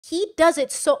He does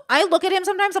it so, I look at him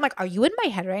sometimes, I'm like, are you in my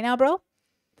head right now, bro?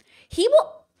 He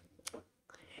will,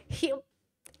 he,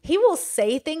 he will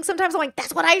say things sometimes. I'm like,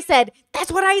 that's what I said.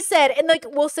 That's what I said. And like,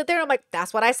 we'll sit there and I'm like,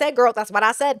 that's what I said, girl. That's what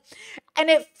I said. And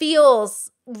it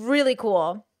feels really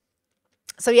cool.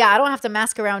 So yeah, I don't have to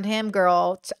mask around him,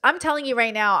 girl. I'm telling you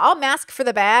right now, I'll mask for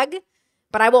the bag,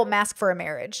 but I won't mask for a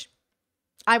marriage.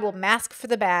 I will mask for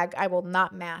the bag. I will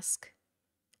not mask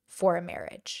for a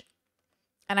marriage.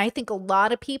 And I think a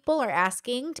lot of people are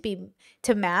asking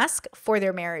to mask for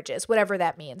their marriages, whatever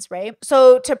that means, right?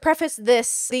 So to preface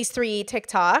these 3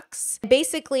 TikToks,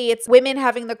 basically it's women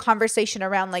having the conversation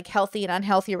around like healthy and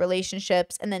unhealthy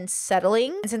relationships and then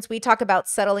settling. And since we talk about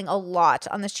settling a lot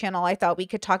on this channel, I thought we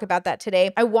could talk about that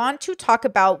today. I want to talk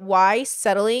about why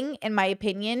settling, in my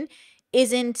opinion,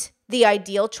 isn't the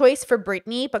ideal choice for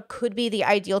Brittany, but could be the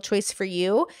ideal choice for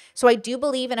you. So I do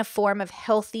believe in a form of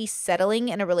healthy settling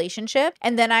in a relationship.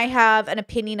 And then I have an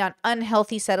opinion on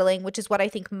unhealthy settling, which is what I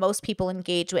think most people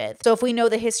engage with. So if we know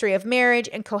the history of marriage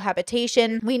and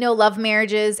cohabitation, we know love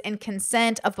marriages and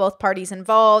consent of both parties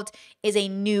involved is a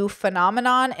new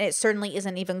phenomenon. And it certainly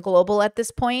isn't even global at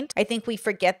this point. I think we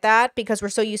forget that because we're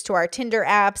so used to our Tinder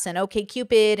apps and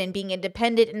OkCupid and being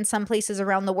independent in some places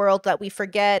around the world that we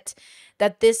forget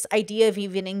that this idea of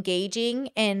even engaging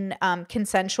in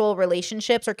consensual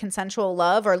relationships or consensual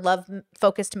love or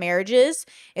love-focused marriages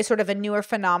is sort of a newer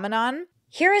phenomenon.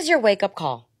 Here is your wake-up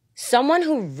call. Someone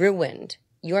who ruined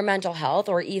your mental health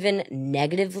or even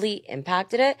negatively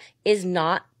impacted it is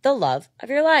not the love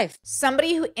of your life.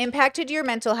 Somebody who impacted your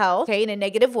mental health, okay, in a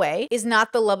negative way is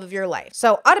not the love of your life.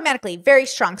 So automatically, very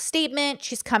strong statement.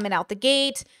 She's coming out the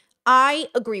gate. I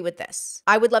agree with this.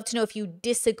 I would love to know if you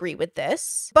disagree with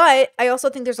this, but I also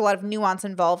think there's a lot of nuance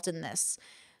involved in this.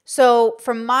 So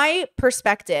from my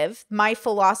perspective, my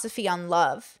philosophy on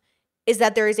love is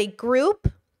that there is a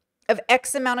group of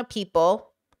X amount of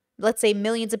people, let's say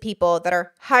millions of people, that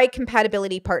are high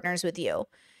compatibility partners with you.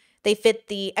 They fit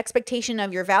the expectation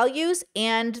of your values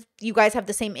and you guys have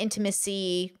the same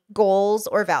intimacy goals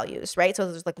or values, right? So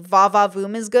there's like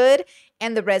va-va-voom is good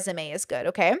and the resume is good,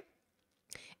 okay?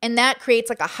 And that creates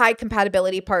like a high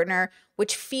compatibility partner,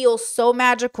 which feels so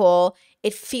magical.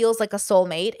 It feels like a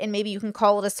soulmate. And maybe you can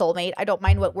call it a soulmate. I don't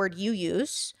mind what word you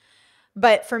use.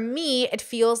 But for me, it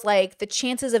feels like the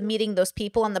chances of meeting those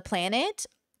people on the planet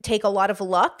take a lot of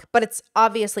luck, but it's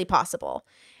obviously possible.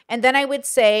 And then I would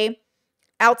say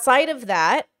outside of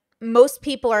that, most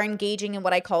people are engaging in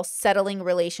what I call settling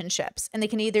relationships, and they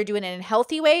can either do it in a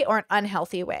healthy way or an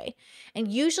unhealthy way.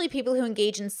 And usually people who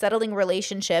engage in settling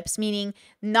relationships, meaning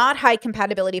not high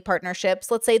compatibility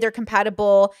partnerships, let's say they're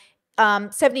compatible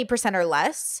 70% or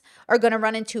less, are going to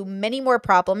run into many more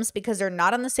problems because they're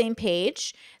not on the same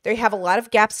page. They have a lot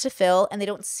of gaps to fill and they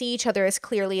don't see each other as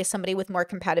clearly as somebody with more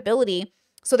compatibility.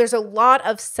 So there's a lot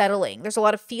of settling. There's a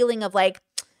lot of feeling of like,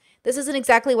 this isn't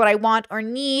exactly what I want or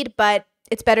need, but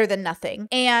it's better than nothing.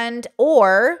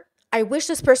 Or I wish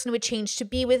this person would change to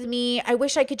be with me. I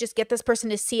wish I could just get this person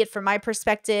to see it from my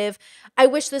perspective. I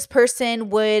wish this person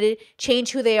would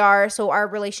change who they are so our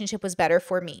relationship was better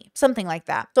for me. Something like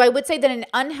that. So I would say that in an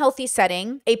unhealthy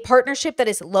setting, a partnership that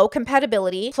is low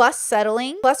compatibility plus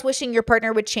settling plus wishing your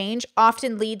partner would change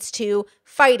often leads to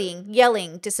fighting,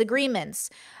 yelling, disagreements,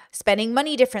 spending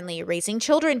money differently, raising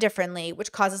children differently,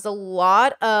 which causes a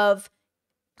lot of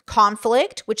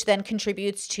conflict, which then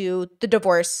contributes to the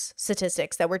divorce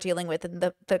statistics that we're dealing with in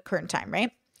the current time,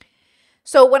 right?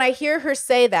 So when I hear her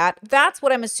say that, that's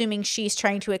what I'm assuming she's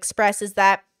trying to express is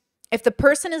that if the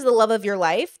person is the love of your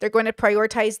life, they're going to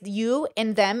prioritize you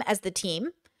and them as the team.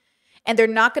 And they're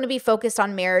not going to be focused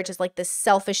on marriage as like this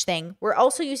selfish thing. We're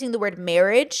also using the word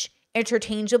marriage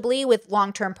interchangeably with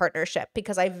long-term partnership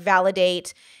because I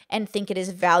validate and think it is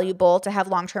valuable to have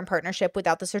long-term partnership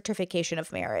without the certification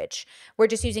of marriage. We're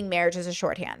just using marriage as a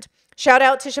shorthand. Shout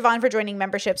out to Siobhan for joining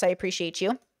memberships. I appreciate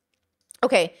you.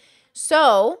 Okay,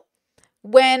 so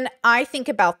when I think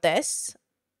about this,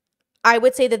 I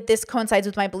would say that this coincides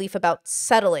with my belief about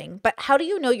settling. But how do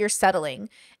you know you're settling?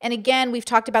 And again, we've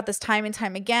talked about this time and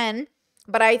time again.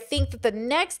 But I think that the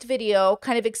next video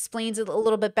kind of explains it a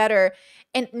little bit better.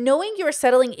 And knowing you're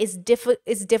settling is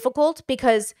difficult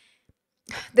because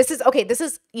this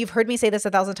is, you've heard me say this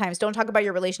 1,000 times. Don't talk about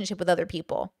your relationship with other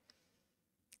people.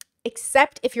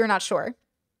 Except if you're not sure.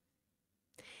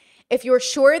 If you're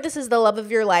sure this is the love of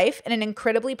your life in an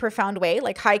incredibly profound way,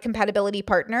 like high compatibility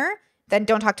partner, then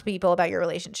don't talk to people about your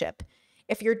relationship.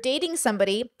 If you're dating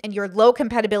somebody and you're low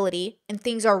compatibility and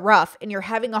things are rough and you're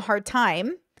having a hard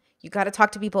time, you got to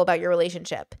talk to people about your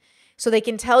relationship so they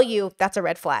can tell you that's a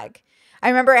red flag. I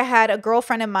remember I had a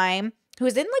girlfriend of mine who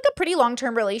was in like a pretty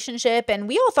long-term relationship, and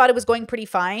we all thought it was going pretty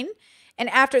fine. And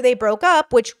after they broke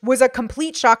up, which was a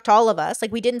complete shock to all of us,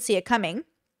 like we didn't see it coming.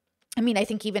 I mean, I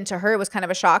think even to her, it was kind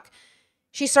of a shock.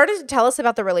 She started to tell us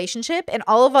about the relationship, and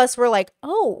all of us were like,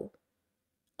 oh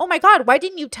my God, why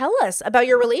didn't you tell us about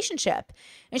your relationship?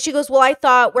 And she goes, well, I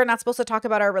thought we're not supposed to talk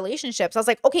about our relationships. I was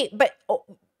like, okay, but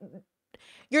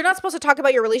you're not supposed to talk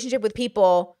about your relationship with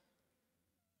people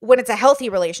when it's a healthy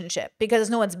relationship because it's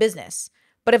no one's business.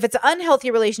 But if it's an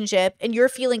unhealthy relationship and you're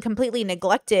feeling completely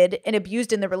neglected and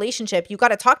abused in the relationship, you got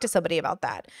to talk to somebody about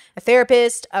that. A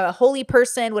therapist, a holy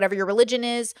person, whatever your religion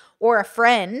is, or a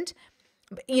friend.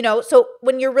 You know, so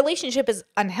when your relationship is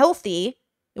unhealthy,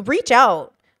 reach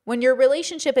out. When your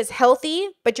relationship is healthy,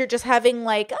 but you're just having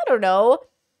like, I don't know,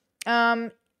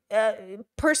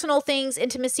 personal things,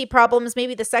 intimacy problems,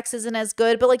 maybe the sex isn't as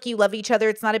good, but like you love each other,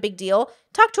 it's not a big deal.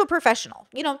 Talk to a professional.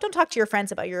 You know, don't talk to your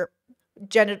friends about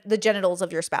the genitals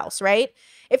of your spouse, right?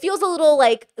 It feels a little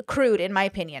like crude in my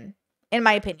opinion.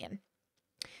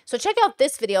 So check out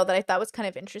this video that I thought was kind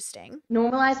of interesting.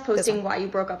 Normalize posting why you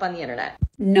broke up on the internet.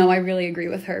 No, I really agree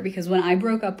with her, because when I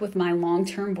broke up with my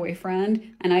long-term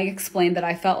boyfriend and I explained that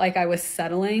I felt like I was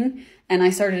settling and I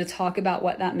started to talk about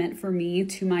what that meant for me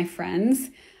to my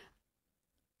friends,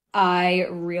 I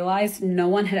realized no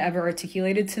one had ever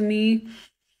articulated to me,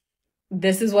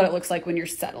 this is what it looks like when you're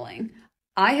settling.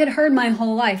 I had heard my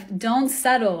whole life, don't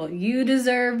settle, you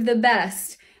deserve the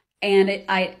best. And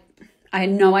I had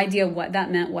no idea what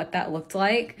that meant, what that looked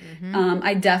like.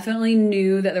 I definitely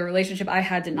knew that the relationship I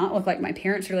had did not look like my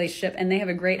parents' relationship, and they have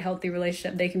a great, healthy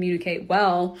relationship. They communicate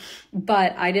well,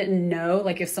 but I didn't know,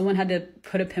 like if someone had to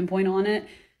put a pinpoint on it,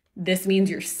 this means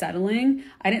you're settling.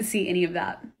 I didn't see any of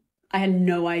that. I had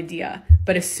no idea.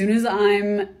 But as soon as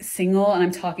I'm single and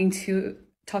I'm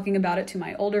talking about it to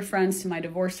my older friends, to my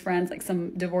divorced friends, like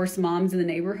some divorced moms in the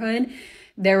neighborhood,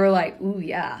 they were like, ooh,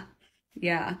 yeah.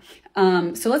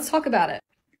 So let's talk about it.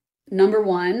 Number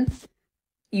one,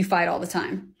 you fight all the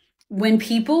time. When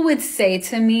people would say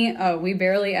to me, oh, we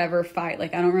barely ever fight,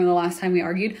 like I don't remember the last time we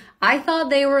argued, I thought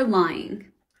they were lying.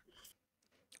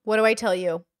 What do I tell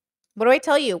you?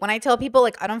 When I tell people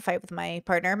like I don't fight with my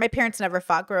partner, my parents never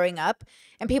fought growing up,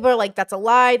 and people are like, that's a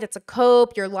lie, that's a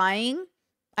cope, you're lying.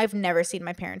 I've never seen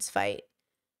my parents fight.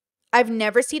 I've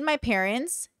never seen my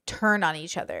parents turn on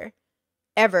each other.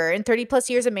 Ever in 30 plus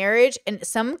years of marriage, and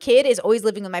some kid is always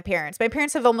living with my parents. My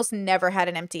parents have almost never had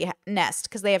an empty nest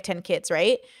because they have 10 kids,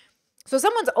 right? So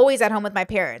someone's always at home with my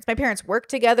parents. My parents work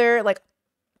together. Like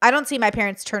I don't see my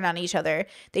parents turn on each other.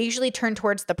 They usually turn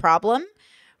towards the problem,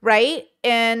 right?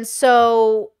 And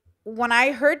so when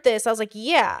I heard this, I was like,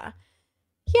 yeah,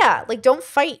 like don't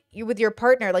fight with your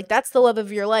partner. Like that's the love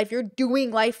of your life. You're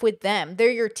doing life with them. They're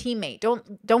your teammate.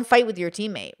 Don't fight with your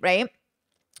teammate, right?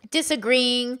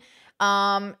 Disagreeing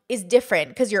is different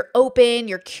because you're open,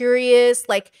 you're curious.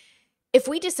 Like if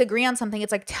we disagree on something,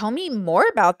 it's like, tell me more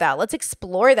about that. Let's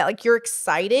explore that. Like you're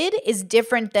excited is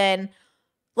different than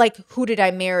like, who did I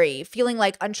marry? Feeling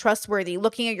like untrustworthy,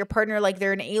 looking at your partner like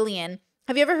they're an alien.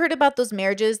 Have you ever heard about those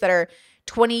marriages that are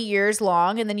 20 years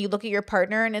long and then you look at your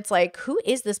partner and it's like, who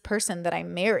is this person that I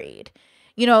married?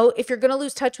 You know, if you're going to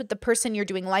lose touch with the person you're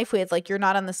doing life with, like you're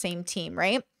not on the same team,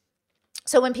 right?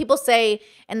 So when people say,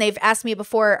 and they've asked me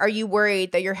before, are you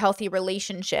worried that your healthy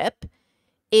relationship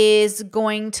is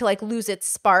going to like lose its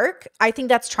spark? I think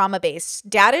that's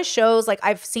trauma-based. Data shows, like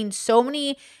I've seen so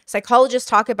many psychologists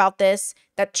talk about this,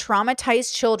 that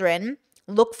traumatized children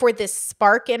look for this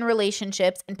spark in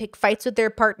relationships and pick fights with their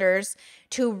partners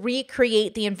to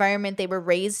recreate the environment they were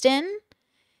raised in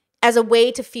as a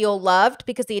way to feel loved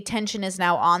because the attention is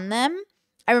now on them.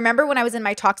 I remember when I was in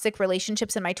my toxic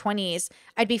relationships in my 20s,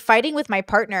 I'd be fighting with my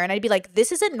partner and I'd be like,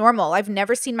 this isn't normal. I've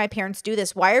never seen my parents do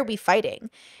this. Why are we fighting?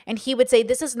 And he would say,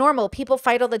 this is normal. People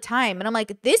fight all the time. And I'm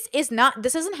like, this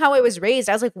isn't how I was raised.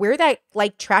 I was like, we're that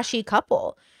like trashy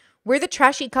couple. We're the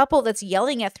trashy couple that's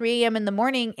yelling at 3 a.m. in the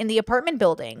morning in the apartment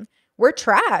building. We're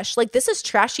trash. Like this is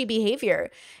trashy behavior.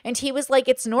 And he was like,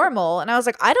 it's normal. And I was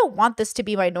like, I don't want this to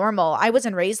be my normal. I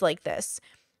wasn't raised like this.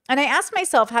 And I asked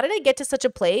myself, how did I get to such a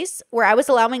place where I was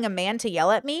allowing a man to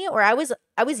yell at me, or I was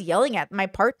yelling at my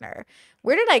partner?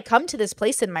 Where did I come to this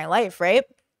place in my life, right?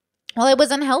 Well, I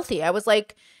was unhealthy. I was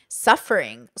like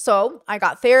suffering. So I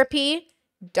got therapy,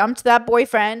 dumped that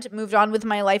boyfriend, moved on with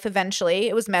my life eventually.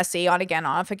 It was messy, on again,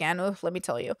 off again. Oof, let me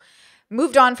tell you.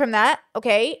 Moved on from that,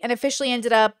 okay, and officially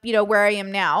ended up, where I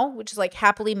am now, which is like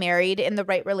happily married in the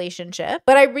right relationship.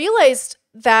 But I realized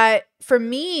that for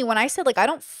me, when I said like I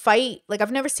don't fight, like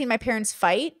I've never seen my parents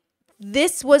fight,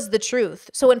 this was the truth.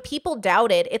 So when people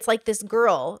doubt it, it's like this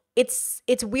girl. It's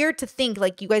weird to think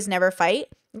like you guys never fight.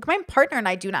 Like my partner and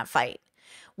I do not fight.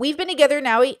 We've been together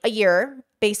now a year,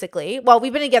 basically. Well,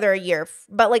 we've been together a year,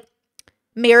 but like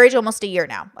marriage almost a year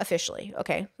now, officially.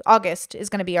 Okay. August is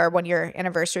going to be our 1-year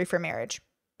anniversary for marriage.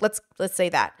 Let's say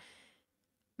that.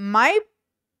 My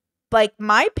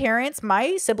parents,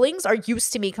 my siblings are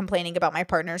used to me complaining about my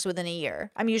partners within a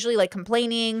year. I'm usually like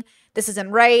complaining, this isn't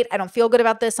right, I don't feel good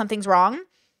about this, something's wrong.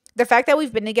 The fact that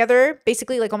we've been together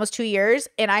basically like almost 2 years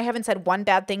and I haven't said one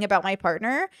bad thing about my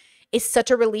partner is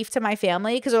such a relief to my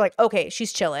family because they're like, okay,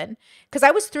 she's chilling. Because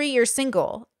I was 3 years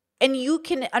single. And you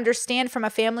can understand from a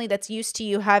family that's used to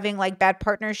you having like bad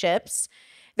partnerships,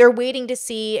 they're waiting to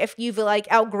see if you've like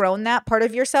outgrown that part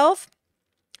of yourself.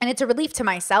 And it's a relief to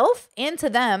myself and to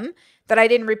them that I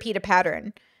didn't repeat a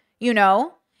pattern, you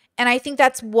know? And I think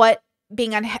that's what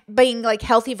being like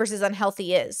healthy versus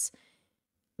unhealthy is.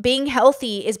 Being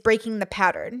healthy is breaking the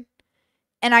pattern.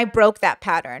 And I broke that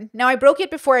pattern. Now I broke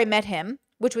it before I met him,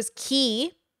 which was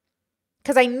key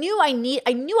because I knew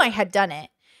I had done it,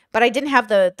 but I didn't have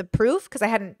the proof because I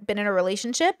hadn't been in a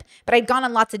relationship, but I'd gone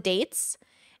on lots of dates.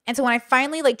 And so when I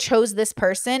finally like chose this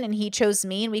person and he chose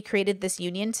me and we created this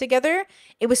union together,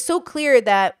 it was so clear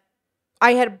that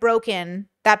I had broken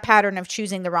that pattern of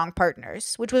choosing the wrong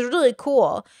partners, which was really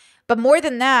cool. But more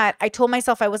than that, I told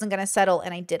myself I wasn't going to settle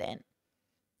and I didn't.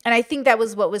 And I think that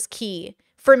was what was key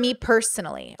for me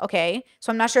personally, okay?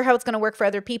 So I'm not sure how it's going to work for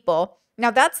other people.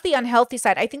 Now that's the unhealthy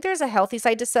side. I think there's a healthy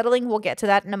side to settling. We'll get to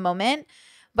that in a moment.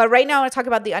 But right now I want to talk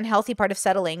about the unhealthy part of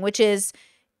settling, which is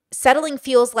settling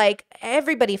feels like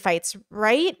everybody fights,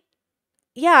 right?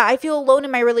 Yeah, I feel alone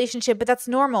in my relationship, but that's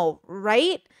normal,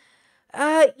 right?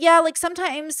 Yeah, like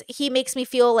sometimes he makes me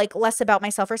feel like less about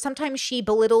myself, or sometimes she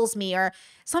belittles me, or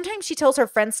sometimes she tells her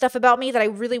friends stuff about me that I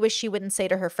really wish she wouldn't say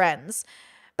to her friends.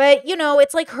 But, you know,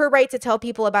 it's like her right to tell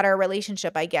people about our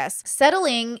relationship, I guess.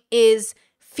 Settling is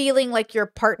feeling like your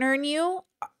partner and you,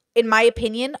 in my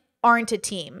opinion, aren't a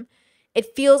team.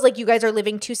 It feels like you guys are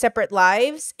living two separate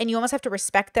lives and you almost have to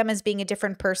respect them as being a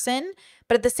different person,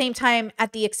 but at the same time,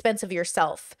 at the expense of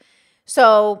yourself.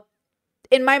 So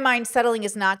in my mind, settling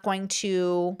is not going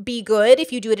to be good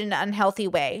if you do it in an unhealthy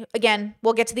way. Again,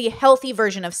 we'll get to the healthy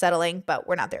version of settling, but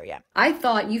we're not there yet. I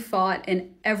thought you fought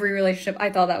in every relationship. I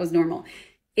thought that was normal.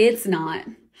 It's not.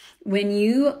 When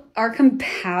you are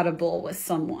compatible with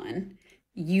someone,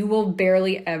 you will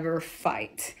barely ever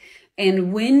fight.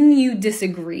 And when you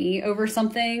disagree over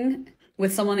something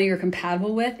with someone that you're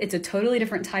compatible with, it's a totally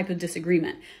different type of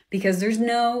disagreement because there's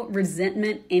no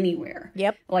resentment anywhere.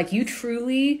 Yep. Like you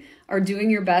truly are doing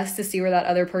your best to see where that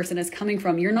other person is coming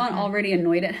from. You're not already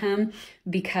annoyed at him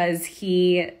because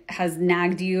he has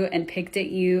nagged you and picked at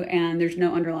you and there's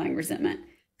no underlying resentment.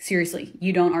 Seriously,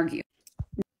 you don't argue.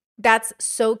 That's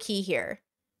so key here.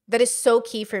 That is so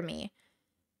key for me.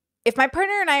 If my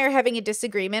partner and I are having a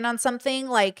disagreement on something,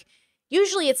 like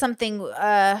usually it's something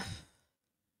like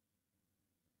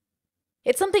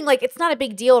it's not a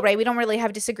big deal, right? We don't really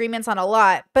have disagreements on a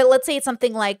lot. But let's say it's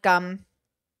something like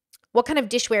what kind of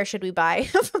dishware should we buy?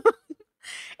 It's going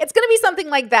to be something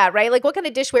like that, right? Like what kind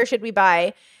of dishware should we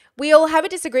buy? We'll have a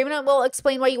disagreement and we'll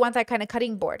explain why you want that kind of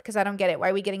cutting board because I don't get it. Why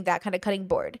are we getting that kind of cutting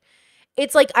board?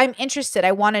 It's like, I'm interested.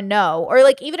 I want to know. Or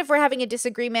like, even if we're having a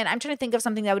disagreement, I'm trying to think of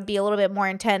something that would be a little bit more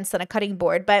intense than a cutting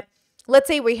board. But let's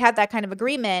say we had that kind of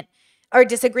agreement or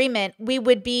disagreement. We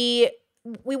wouldn't be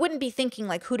thinking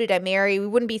like, who did I marry? We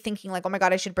wouldn't be thinking like, oh my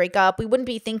God, I should break up. We'd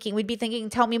be thinking,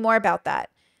 tell me more about that.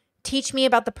 Teach me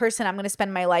about the person I'm going to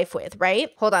spend my life with, right?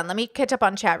 Hold on. Let me catch up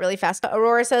on chat really fast.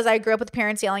 Aurora says, I grew up with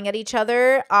parents yelling at each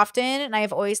other often, and I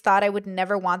have always thought I would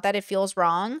never want that. It feels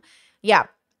wrong. Yeah.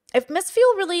 It must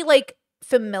feel really like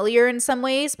familiar in some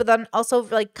ways, but then also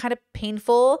like kind of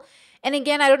painful. And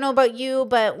again, I don't know about you,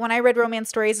 but when I read romance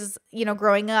stories as,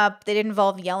 growing up, they didn't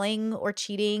involve yelling or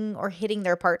cheating or hitting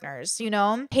their partners,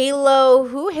 Halo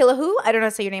who? I don't know how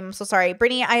to say your name. I'm so sorry.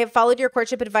 Brittany, I have followed your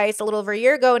courtship advice a little over a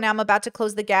year ago. Now I'm about to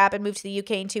close the gap and move to the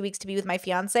UK in 2 weeks to be with my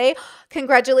fiance.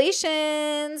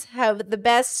 Congratulations. Have the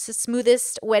best,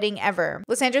 smoothest wedding ever.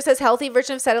 Lysandra says healthy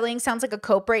version of settling sounds like a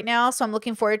cope right now. So I'm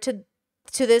looking forward to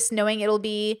this, knowing it will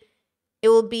be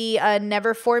a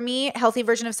never for me healthy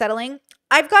version of settling.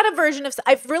 I've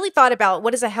really thought about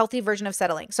what is a healthy version of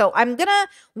settling. So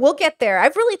we'll get there.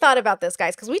 I've really thought about this,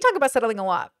 guys, because we talk about settling a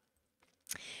lot.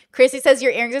 Chrissy says,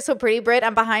 your earrings are so pretty, Britt.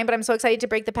 I'm behind, but I'm so excited to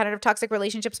break the pattern of toxic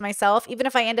relationships myself. Even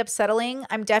if I end up settling,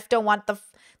 don't want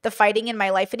the fighting in my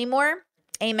life anymore.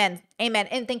 Amen. Amen.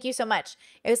 And thank you so much.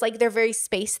 It was like they're very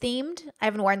space themed. I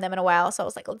haven't worn them in a while. So I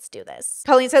was like, let's do this.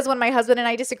 Colleen says, when my husband and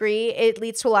I disagree, it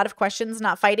leads to a lot of questions,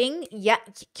 not fighting. Yeah.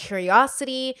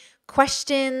 Curiosity,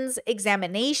 questions,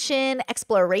 examination,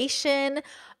 exploration.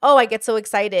 Oh, I get so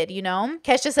excited,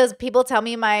 Kesha says, people tell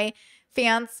me my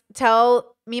fiance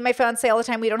tell me and my fiance all the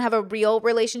time, we don't have a real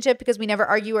relationship because we never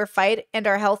argue or fight and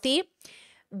are healthy.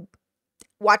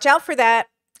 Watch out for that.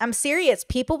 I'm serious.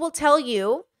 People will tell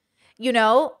you,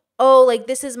 oh, like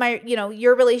this is my,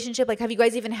 your relationship. Like, have you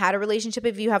guys even had a relationship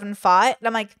if you haven't fought? And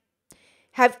I'm like,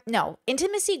 no,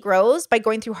 intimacy grows by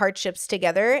going through hardships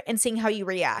together and seeing how you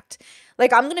react.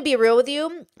 Like, I'm going to be real with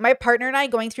you. My partner and I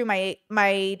going through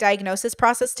my diagnosis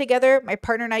process together, my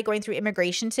partner and I going through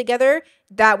immigration together,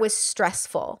 that was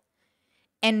stressful.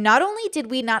 And not only did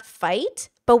we not fight,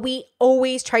 but we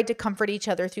always tried to comfort each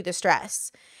other through the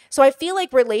stress. So I feel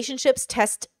like relationships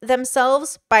test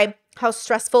themselves by how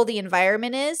stressful the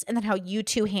environment is and then how you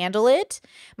two handle it.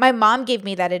 My mom gave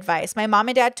me that advice. My mom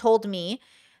and dad told me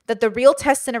that the real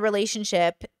test in a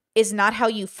relationship is not how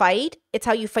you fight, it's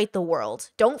how you fight the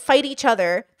world. Don't fight each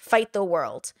other, fight the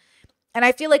world. And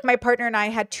I feel like my partner and I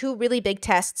had two really big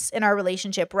tests in our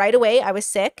relationship. Right away, I was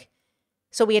sick,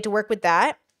 so we had to work with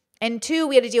that. And two,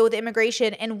 we had to deal with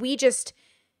immigration, and we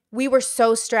were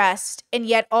so stressed, and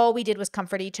yet all we did was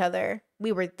comfort each other.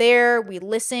 We were there, we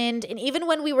listened, and even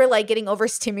when we were like getting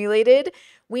overstimulated,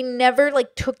 we never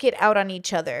like took it out on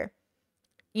each other,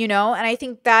 And I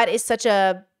think that is such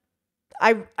a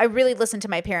I really listened to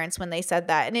my parents when they said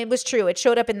that. And it was true. It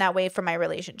showed up in that way for my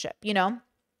relationship,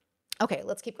 Okay,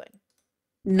 let's keep going.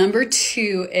 Number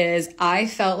 2 is I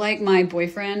felt like my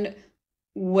boyfriend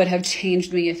would have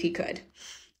changed me if he could.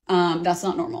 That's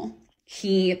not normal.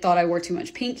 He thought I wore too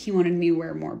much pink. He wanted me to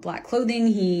wear more black clothing.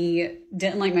 He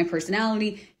didn't like my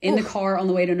personality. In the car on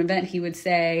the way to an event, he would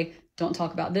say, don't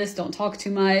talk about this. Don't talk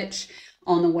too much.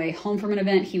 On the way home from an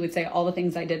event, he would say all the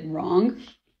things I did wrong.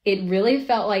 It really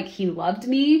felt like he loved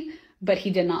me, but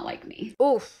he did not like me.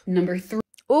 Oof. Number 3.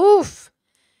 Oof.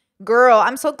 Girl,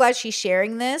 I'm so glad she's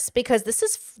sharing this because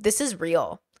this is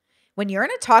real. When you're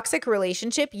in a toxic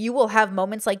relationship, you will have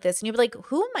moments like this and you'll be like,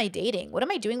 who am I dating? What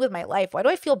am I doing with my life? Why do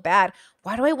I feel bad?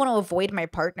 Why do I want to avoid my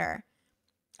partner?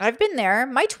 I've been there.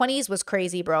 My 20s was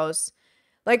crazy, bros.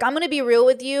 Like, I'm going to be real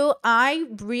with you. I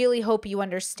really hope you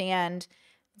understand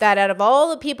that out of all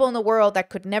the people in the world that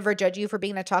could never judge you for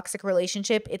being in a toxic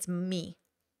relationship, it's me,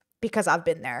 because I've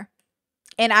been there.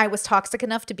 And I was toxic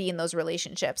enough to be in those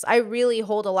relationships. I really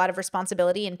hold a lot of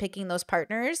responsibility in picking those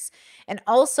partners and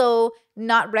also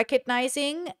not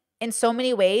recognizing in so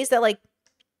many ways that like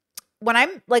when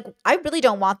I'm like, I really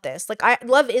don't want this. Like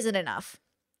love isn't enough.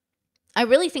 I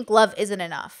really think love isn't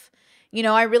enough.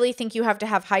 I really think you have to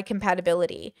have high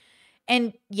compatibility.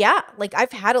 And yeah, like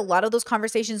I've had a lot of those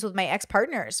conversations with my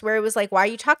ex-partners where it was like, why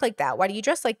do you talk like that? Why do you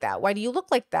dress like that? Why do you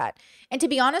look like that? And to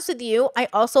be honest with you, I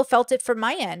also felt it from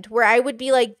my end where I would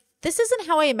be like, this isn't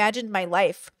how I imagined my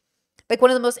life. Like one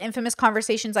of the most infamous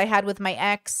conversations I had with my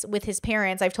ex, with his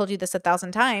parents, I've told you this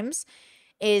 1,000 times,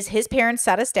 is his parents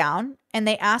sat us down and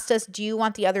they asked us, do you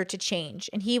want the other to change?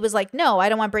 And he was like, no, I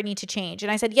don't want Brittany to change.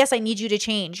 And I said, yes, I need you to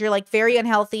change. You're like very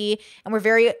unhealthy and we're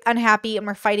very unhappy and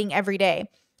we're fighting every day.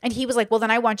 And he was like, well,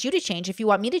 then I want you to change if you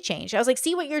want me to change. I was like,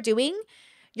 see what you're doing?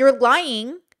 You're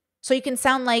lying so you can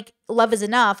sound like love is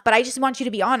enough, but I just want you to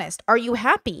be honest. Are you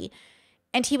happy?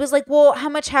 And he was like, well, how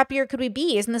much happier could we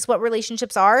be? Isn't this what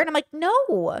relationships are? And I'm like,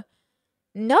 no,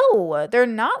 they're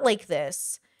not like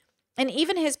this. And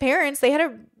even his parents, they had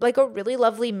a really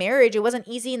lovely marriage. It wasn't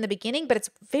easy in the beginning, but it's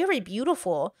very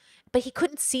beautiful. But he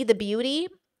couldn't see the beauty.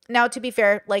 Now, to be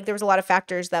fair, like there was a lot of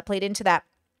factors that played into that.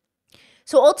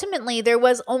 So ultimately, there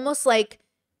was almost like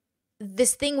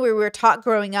this thing where we were taught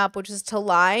growing up, which was to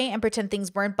lie and pretend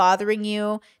things weren't bothering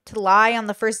you, to lie on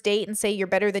the first date and say you're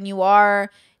better than you are,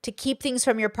 to keep things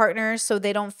from your partner so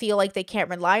they don't feel like they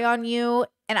can't rely on you.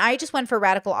 And I just went for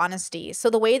radical honesty. So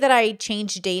the way that I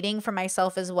changed dating for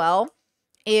myself as well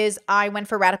is I went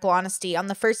for radical honesty. On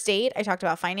the first date, I talked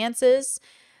about finances,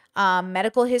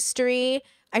 medical history.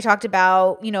 I talked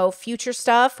about, future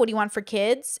stuff. What do you want for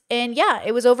kids? And yeah,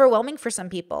 it was overwhelming for some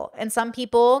people. And some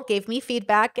people gave me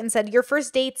feedback and said, your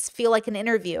first dates feel like an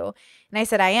interview. And I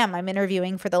said, I am. I'm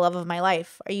interviewing for the love of my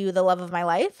life. Are you the love of my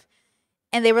life?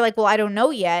 And they were like, well, I don't know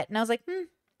yet. And I was like,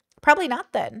 probably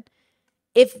not then.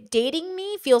 If dating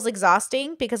me feels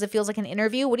exhausting because it feels like an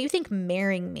interview, what do you think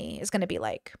marrying me is going to be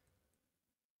like?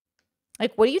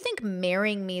 Like, what do you think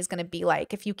marrying me is going to be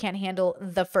like if you can't handle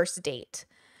the first date?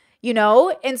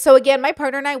 And so again, my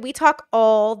partner and I, we talk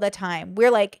all the time.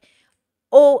 We're like,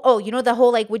 the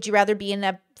whole like, would you rather be in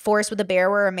a forest with a bear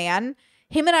or a man?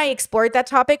 Him and I explored that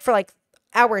topic for like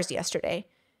hours yesterday.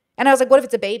 And I was like, what if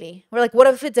it's a baby? We're like, what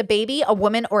if it's a baby, a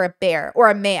woman, or a bear,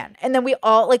 or a man? And then we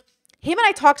all like, him and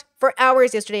I talked for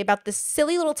hours yesterday about this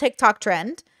silly little TikTok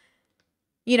trend,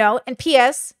 and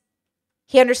P.S.,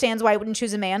 he understands why I wouldn't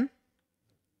choose a man.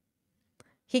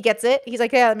 He gets it. He's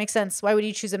like, yeah, that makes sense. Why would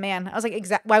you choose a man? I was like,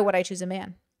 why would I choose a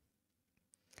man?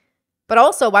 But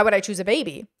also, why would I choose a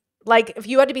baby? Like, if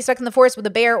you had to be stuck in the forest with a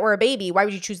bear or a baby, why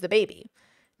would you choose the baby?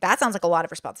 That sounds like a lot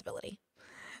of responsibility.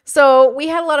 So we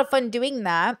had a lot of fun doing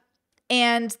that.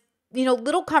 And, you know,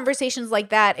 little conversations like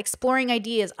that, exploring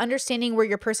ideas, understanding where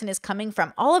your person is coming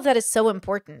from, all of that is so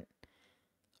important.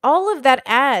 All of that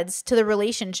adds to the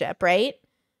relationship, right?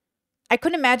 I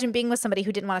couldn't imagine being with somebody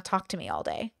who didn't want to talk to me all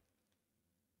day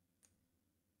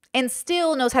and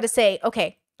still knows how to say,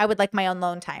 okay, I would like my own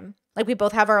alone time. Like, we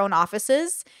both have our own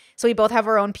offices. So we both have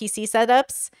our own PC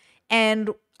setups. And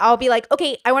I'll be like,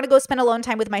 okay, I want to go spend alone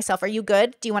time with myself. Are you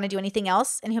good? Do you want to do anything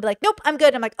else? And he'll be like, nope, I'm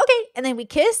good. I'm like, okay. And then we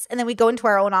kiss and then we go into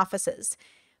our own offices.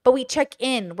 But we check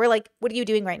in. We're like, what are you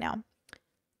doing right now?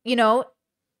 You know,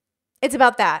 it's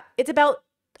about that. It's about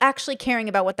actually caring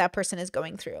about what that person is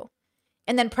going through.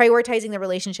 And then prioritizing the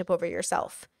relationship over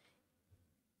yourself.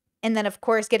 And then, of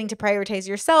course, getting to prioritize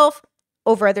yourself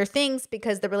over other things,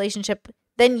 because the relationship,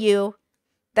 then you,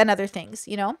 then other things,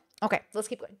 you know? Okay, let's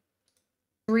keep going.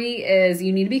 3 is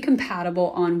you need to be compatible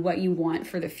on what you want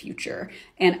for the future.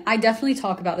 And I definitely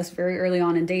talk about this very early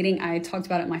on in dating. I talked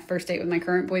about it my first date with my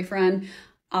current boyfriend.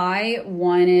 I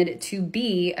wanted to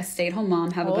be a stay-at-home mom,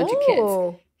 have a bunch of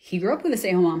kids. He grew up with a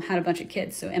stay-at-home mom, had a bunch of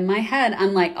kids. So in my head,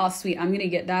 I'm like, oh, sweet, I'm going to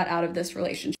get that out of this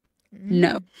relationship.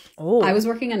 No. I was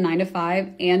working a 9 to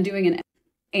 5 and doing an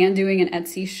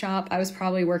Etsy shop. I was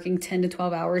probably working 10 to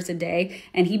 12 hours a day,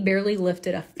 and he barely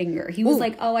lifted a finger. He was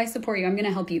like, oh, I support you. I'm going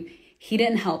to help you. He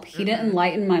didn't help. He didn't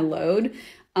lighten my load.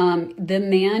 The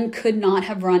man could not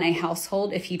have run a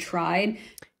household if he tried.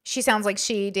 She sounds like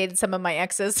she dated some of my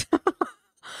exes.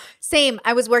 Same.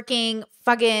 I was working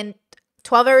fucking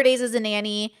 12-hour days as a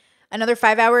nanny, another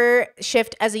 5-hour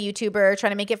shift as a YouTuber,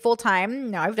 trying to make it full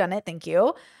time. No, I've done it. Thank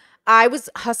you. I was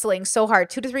hustling so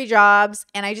hard, 2 to 3 jobs,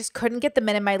 and I just couldn't get the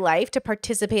men in my life to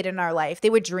participate in our life.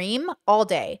 They would dream all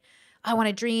day. I want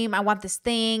to dream. I want this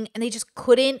thing. And they just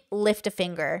couldn't lift a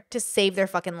finger to save their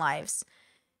fucking lives.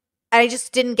 I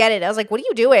just didn't get it. I was like, what are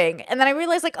you doing? And then I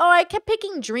realized, like, oh, I kept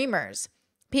picking dreamers.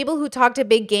 People who talked a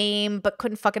big game but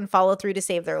couldn't fucking follow through to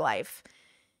save their life.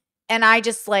 And I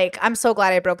just, like, I'm so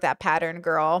glad I broke that pattern,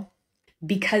 girl.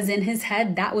 Because in his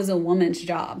head, that was a woman's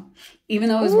job, even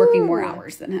though I was working more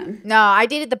hours than him. No, I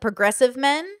dated the progressive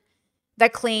men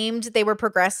that claimed they were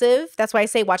progressive. That's why I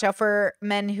say watch out for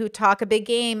men who talk a big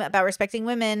game about respecting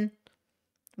women.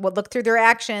 Well, look through their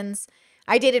actions.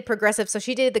 I dated progressive. So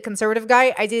she dated the conservative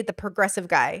guy. I dated the progressive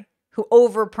guy who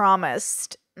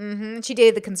overpromised. She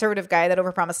dated the conservative guy that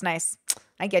overpromised. Nice.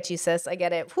 I get you, sis. I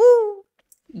get it. Woo!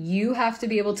 You have to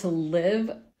be able to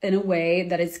live in a way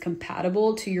that is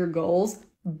compatible to your goals,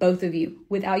 both of you,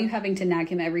 without you having to nag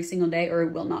him every single day, or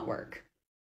it will not work.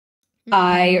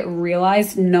 I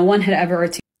realized no one had ever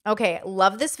Okay,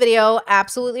 love this video.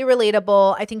 Absolutely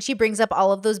relatable. I think she brings up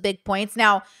all of those big points.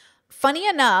 Now, funny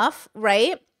enough,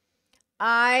 right?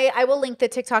 I will link the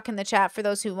TikTok in the chat for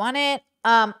those who want it.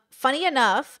 Funny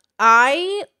enough,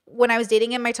 when I was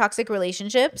dating in my toxic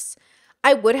relationships,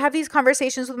 I would have these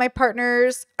conversations with my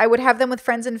partners. I would have them with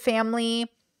friends and family.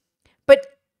 But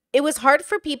it was hard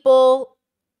for people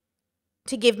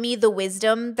to give me the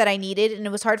wisdom that I needed. And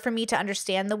it was hard for me to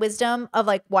understand the wisdom of,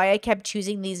 like, why I kept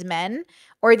choosing these men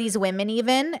or these women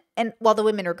even. And well, the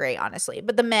women are great, honestly.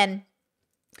 But the men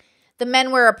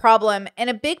were a problem. And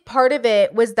a big part of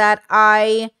it was that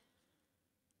I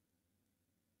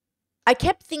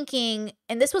kept thinking,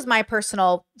 and this was my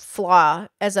personal flaw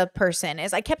as a person,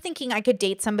 is I kept thinking I could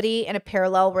date somebody in a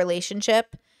parallel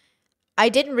relationship. I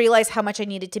didn't realize how much I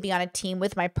needed to be on a team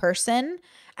with my person.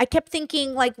 I kept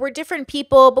thinking, like, we're different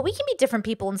people, but we can be different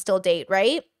people and still date,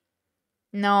 right?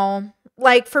 No.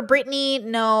 Like, for Brittany,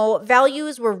 no.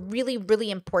 Values were really, really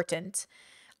important.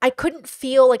 I couldn't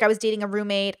feel like I was dating a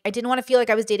roommate. I didn't want to feel like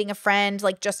I was dating a friend,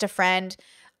 like just a friend.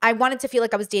 I wanted to feel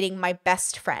like I was dating my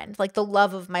best friend, like the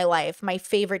love of my life, my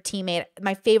favorite teammate,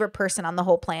 my favorite person on the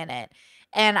whole planet.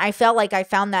 And I felt like I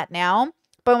found that now.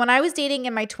 But when I was dating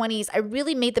in my 20s, I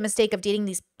really made the mistake of dating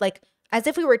these, like, as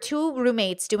if we were 2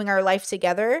 roommates doing our life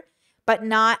together, but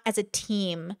not as a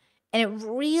team. And it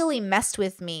really messed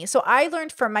with me. So I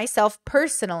learned for myself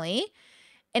personally,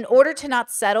 in order to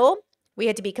not settle, we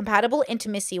had to be compatible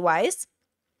intimacy-wise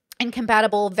and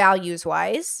compatible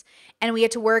values-wise. And we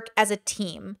had to work as a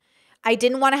team. I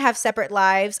didn't want to have separate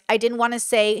lives. I didn't want to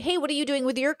say, hey, what are you doing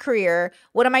with your career?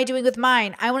 What am I doing with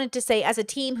mine? I wanted to say, as a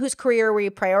team, whose career are we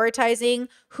prioritizing?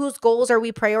 Whose goals are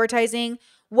we prioritizing?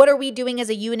 What are we doing as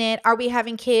a unit? Are we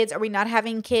having kids? Are we not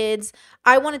having kids?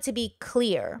 I wanted to be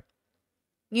clear,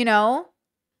 you know?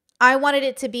 I wanted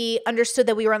it to be understood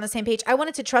that we were on the same page. I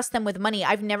wanted to trust them with money.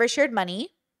 I've never shared money.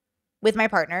 with my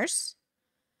partners.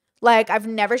 Like, I've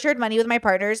never shared money with my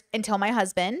partners until my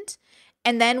husband.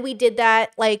 And then we did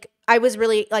that. Like, I was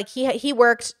really like, he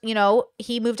worked, you know,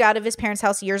 he moved out of his parents'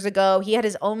 house years ago. He had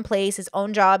his own place, his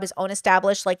own job, his own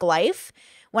established like life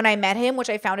when I met him, which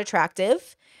I found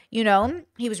attractive. You know,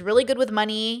 he was really good with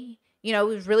money. You know,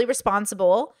 he was really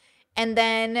responsible. And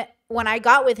then when I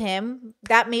got with him,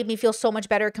 that made me feel so much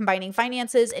better combining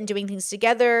finances and doing things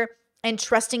together and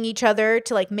trusting each other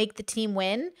to like make the team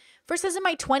win. Versus in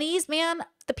my 20s, man,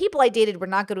 the people I dated were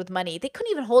not good with money. They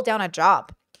couldn't even hold down a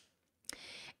job.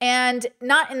 And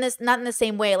not in the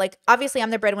same way. Like, obviously,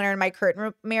 I'm the breadwinner in my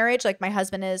current marriage. Like, my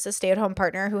husband is a stay-at-home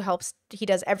partner who helps. He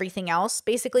does everything else.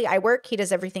 Basically, I work. He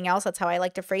does everything else. That's how I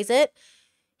like to phrase it.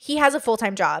 He has a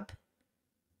full-time job.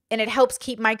 And it helps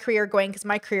keep my career going because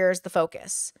my career is the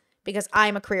focus. Because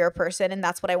I'm a career person and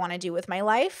that's what I want to do with my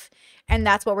life. And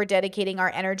that's what we're dedicating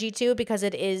our energy to because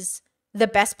it is the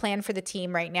best plan for the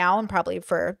team right now and probably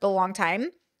for the long time.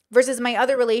 Versus my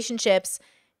other relationships,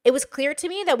 it was clear to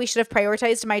me that we should have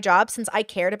prioritized my job since I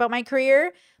cared about my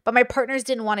career, but my partners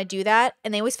didn't want to do that.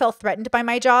 And they always felt threatened by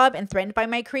my job and threatened by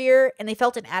my career. And they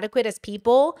felt inadequate as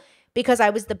people because I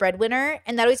was the breadwinner.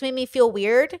 And that always made me feel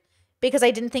weird because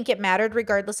I didn't think it mattered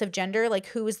regardless of gender, like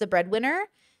who was the breadwinner.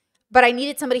 But I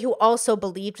needed somebody who also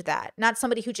believed that, not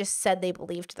somebody who just said they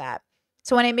believed that.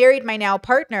 So when I married my now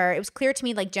partner, it was clear to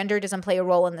me like gender doesn't play a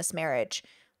role in this marriage.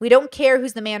 We don't care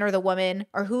who's the man or the woman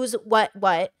or who's what.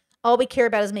 All we care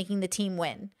about is making the team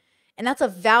win. And that's a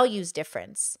values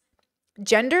difference.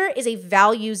 Gender is a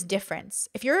values difference.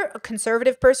 If you're a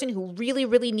conservative person who really,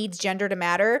 really needs gender to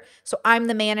matter, so I'm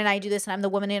the man and I do this and I'm the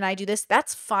woman and I do this,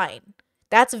 that's fine.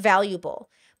 That's valuable.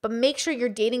 But make sure you're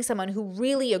dating someone who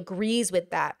really agrees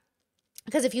with that.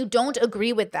 Because if you don't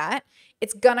agree with that,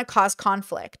 it's going to cause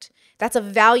conflict. That's a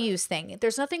values thing.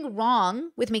 There's nothing wrong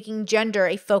with making gender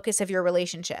a focus of your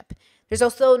relationship. There's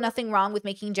also nothing wrong with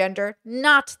making gender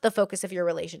not the focus of your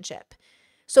relationship.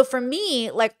 So for me,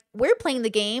 like, we're playing the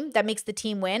game that makes the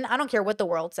team win. I don't care what the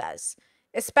world says,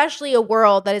 especially a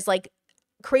world that is like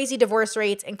crazy divorce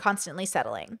rates and constantly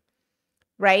settling,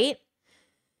 right?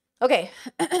 Okay.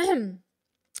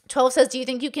 12 says, do you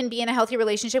think you can be in a healthy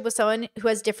relationship with someone who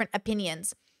has different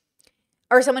opinions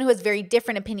or someone who has very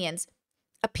different opinions?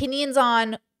 Opinions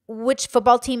on which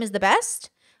football team is the best,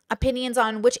 opinions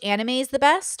on which anime is the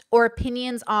best, or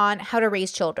opinions on how to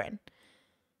raise children.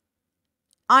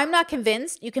 I'm not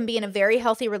convinced you can be in a very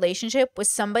healthy relationship with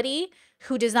somebody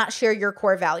who does not share your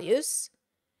core values.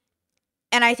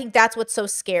 And I think that's what's so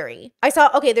scary.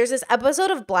 There's this episode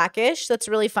of Blackish that's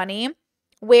really funny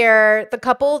where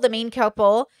the main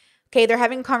couple, they're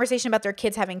having a conversation about their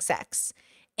kids having sex.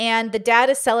 And the dad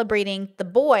is celebrating the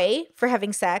boy for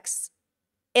having sex.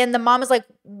 And the mom is like,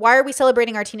 why are we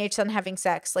celebrating our teenage son having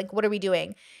sex? Like, what are we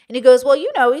doing? And he goes, well,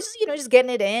 he's, just getting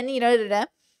it in, da-da.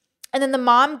 And then the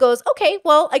mom goes, okay,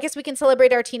 well, I guess we can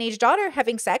celebrate our teenage daughter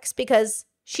having sex because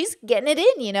she's getting it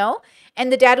in,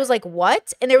 And the dad was like,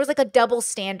 what? And there was like a double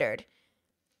standard.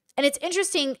 And it's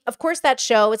interesting. Of course, that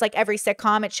show is like every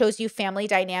sitcom. It shows you family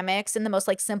dynamics in the most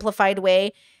like simplified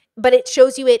way, but it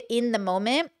shows you it in the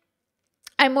moment.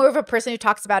 I'm more of a person who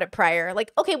talks about it prior.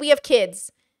 Like, okay, we have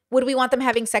kids. Would we want them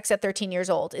having sex at 13 years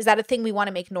old? Is that a thing we want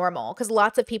to make normal? Because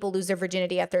lots of people lose their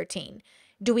virginity at 13.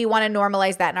 Do we want to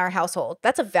normalize that in our household?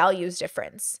 That's a values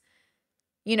difference.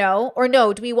 Or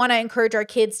no, do we want to encourage our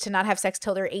kids to not have sex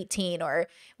till they're 18? Or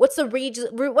what's a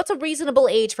reasonable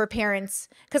age for parents?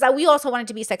 Because we also want it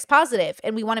to be sex positive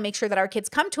and we want to make sure that our kids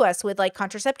come to us with like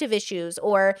contraceptive issues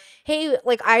or, hey,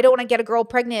 like I don't want to get a girl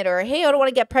pregnant or, hey, I don't want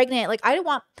to get pregnant. Like I don't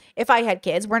want, if I had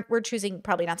kids, we're choosing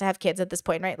probably not to have kids at this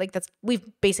point, right? Like we've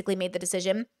basically made the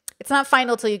decision. It's not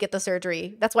final till you get the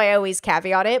surgery. That's why I always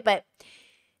caveat it, but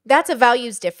that's a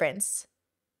values difference.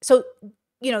 So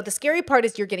the scary part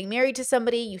is you're getting married to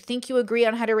somebody, you think you agree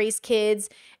on how to raise kids,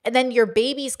 and then your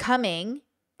baby's coming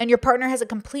and your partner has a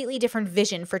completely different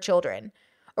vision for children.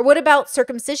 Or what about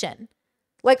circumcision?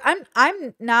 Like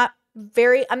I'm not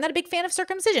a big fan of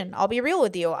circumcision. I'll be real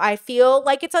with you. I feel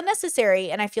like it's unnecessary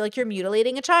and I feel like you're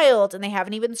mutilating a child and they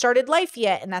haven't even started life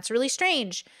yet and that's really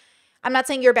strange. I'm not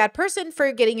saying you're a bad person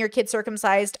for getting your kid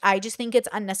circumcised. I just think it's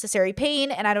unnecessary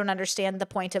pain and I don't understand the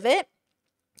point of it.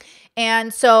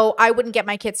 And so I wouldn't get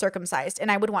my kids circumcised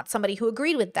and I would want somebody who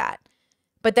agreed with that.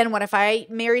 But then what if I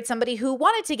married somebody who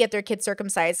wanted to get their kids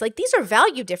circumcised? Like these are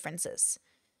value differences.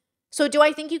 So do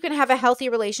I think you can have a healthy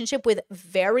relationship with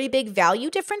very big value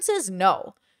differences?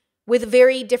 No. With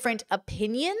very different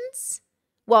opinions?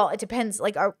 Well, it depends.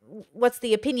 Like, what's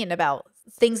the opinion about?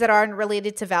 Things that aren't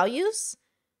related to values?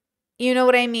 You know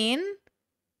what I mean?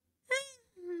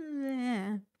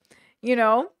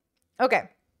 Okay.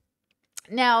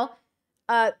 Now,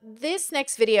 This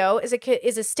next video is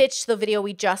a stitch to the video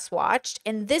we just watched,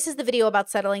 and this is the video about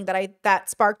settling that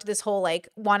sparked this whole like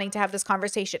wanting to have this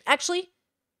conversation. Actually,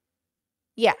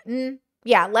 yeah,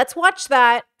 yeah, let's watch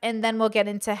that and then we'll get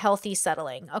into healthy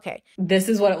settling. Okay. This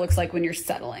is what it looks like when you're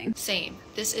settling. Same.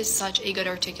 This is such a good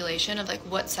articulation of like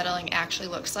what settling actually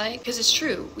looks like. Because it's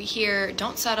true. We hear,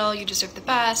 don't settle, you deserve the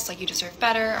best, like you deserve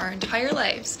better our entire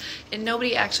lives. And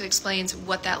nobody actually explains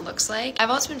what that looks like. I've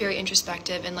also been very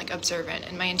introspective and like observant.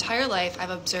 In my entire life,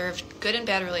 I've observed good and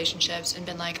bad relationships and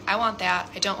been like, I want that,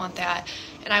 I don't want that.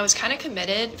 And I was kind of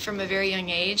committed from a very young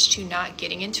age to not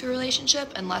getting into a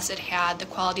relationship unless it had the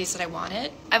qualities that I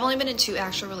wanted. I've only been in 2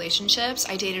 actual relationships.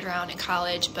 I dated around in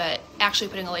college, but actually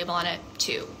putting a label on it,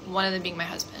 2. One of them being my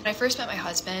husband. When I first met my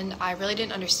husband, I really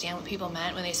didn't understand what people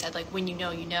meant when they said like, when you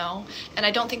know, you know. And I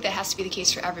don't think that has to be the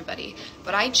case for everybody.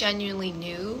 But I genuinely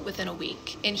knew within a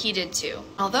week, and he did too.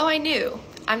 Although I knew,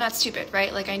 I'm not stupid,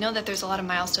 right? Like I know that there's a lot of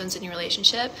milestones in your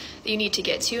relationship that you need to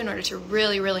get to in order to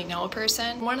really, really know a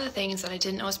person. One of the things that I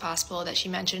didn't know was possible that she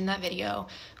mentioned in that video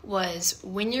was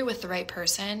when you're with the right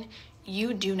person,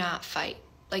 you do not fight.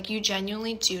 Like you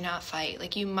genuinely do not fight.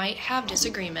 Like you might have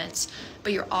disagreements,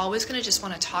 but you're always going to just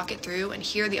want to talk it through and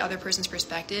hear the other person's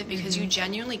perspective because you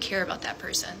genuinely care about that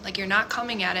person. Like you're not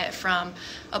coming at it from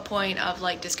a point of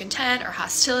like discontent or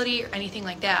hostility or anything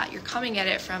like that. You're coming at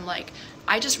it from like,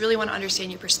 I just really want to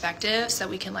understand your perspective so that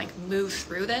we can like move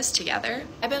through this together.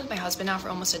 I've been with my husband now for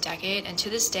almost a decade, and to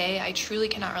this day, I truly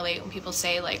cannot relate when people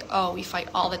say like, oh, we fight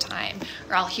all the time,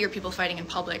 or I'll hear people fighting in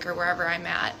public or wherever I'm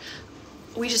at.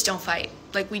 We just don't fight.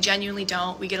 Like we genuinely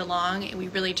don't. We get along and we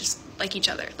really just like each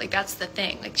other. Like that's the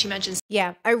thing. Like she mentions.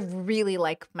 Yeah, I really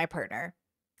like my partner.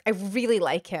 I really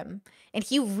like him. And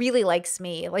he really likes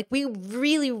me. Like we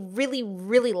really, really,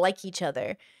 really like each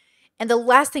other. And the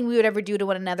last thing we would ever do to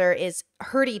one another is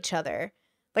hurt each other.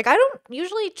 Like I don't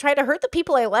usually try to hurt the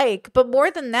people I like. But more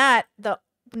than that, the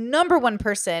number one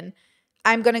person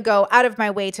I'm going to go out of my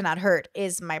way to not hurt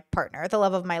is my partner, the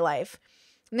love of my life.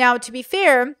 Now, to be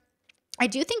fair, I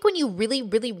do think when you really,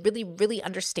 really, really, really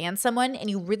understand someone and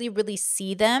you really, really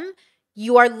see them,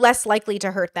 you are less likely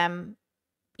to hurt them.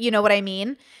 You know what I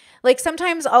mean? Like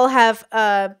sometimes I'll have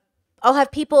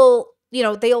people, you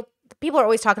know, people are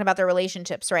always talking about their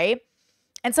relationships, right?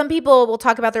 And some people will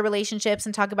talk about their relationships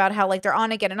and talk about how like they're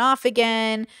on again and off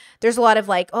again. There's a lot of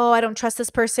like, oh, I don't trust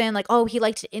this person. Like, oh, he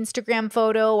liked an Instagram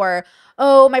photo, or,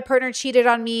 oh, my partner cheated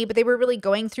on me, but they were really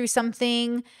going through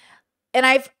something. And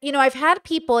I've had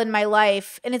people in my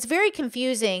life, and it's very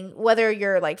confusing whether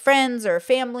you're like friends or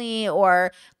family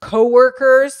or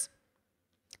coworkers.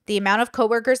 The amount of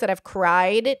coworkers that have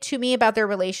cried to me about their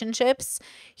relationships.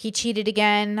 He cheated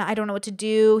again. I don't know what to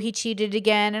do. He cheated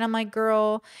again. And I'm like,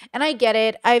 girl, and I get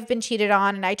it. I've been cheated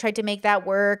on and I tried to make that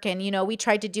work. And, you know, we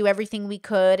tried to do everything we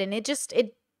could, and it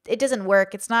doesn't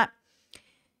work. It's not,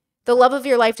 the love of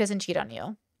your life doesn't cheat on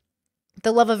you.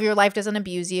 The love of your life doesn't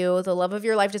abuse you. The love of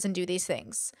your life doesn't do these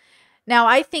things. Now,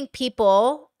 I think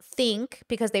people think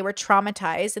because they were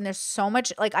traumatized, and there's so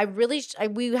much, like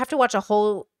we have to watch a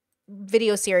whole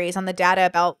video series on the data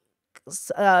about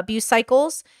abuse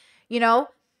cycles, you know,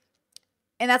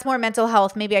 and that's more mental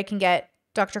health. Maybe I can get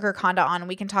Dr. Kirkhonda on and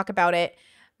we can talk about it.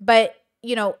 But,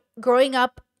 you know, growing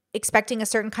up expecting a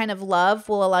certain kind of love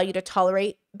will allow you to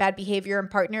tolerate bad behavior in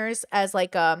partners as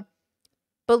like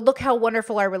but look how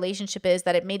wonderful our relationship is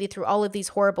that it made it through all of these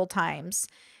horrible times.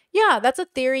 Yeah, that's a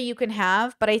theory you can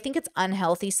have, but I think it's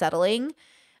unhealthy settling.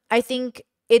 I think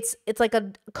it's like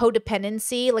a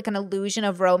codependency, like an illusion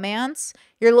of romance.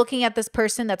 You're looking at this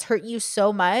person that's hurt you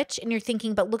so much and you're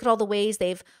thinking, but look at all the ways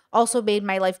they've also made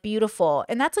my life beautiful.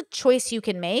 And that's a choice you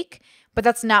can make, but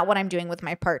that's not what I'm doing with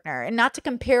my partner. And not to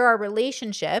compare our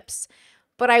relationships,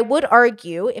 but I would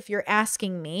argue, if you're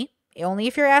asking me, only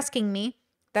if you're asking me,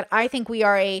 that I think we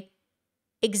are a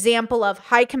example of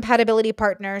high compatibility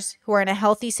partners who are in a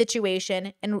healthy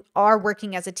situation and are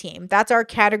working as a team. That's our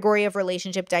category of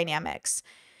relationship dynamics.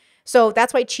 So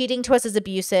that's why cheating to us is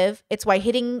abusive. It's why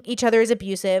hitting each other is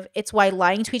abusive. It's why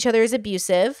lying to each other is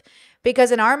abusive.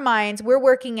 Because in our minds, we're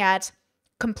working at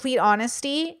complete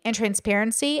honesty and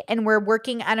transparency, and we're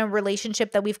working on a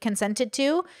relationship that we've consented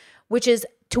to, which is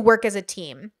to work as a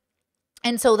team.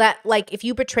 And so that, like, if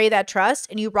you betray that trust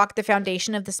and you rock the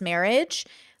foundation of this marriage,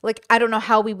 like, I don't know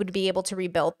how we would be able to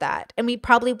rebuild that. And we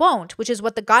probably won't, which is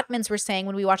what the Gottmans were saying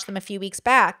when we watched them a few weeks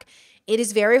back. It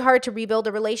is very hard to rebuild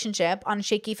a relationship on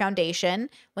shaky foundation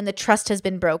when the trust has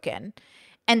been broken.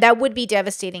 And that would be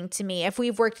devastating to me. If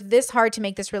we've worked this hard to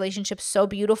make this relationship so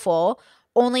beautiful,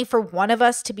 only for one of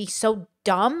us to be so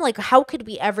dumb. Like, how could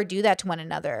we ever do that to one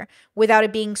another without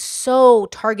it being so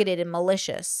targeted and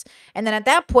malicious? And then at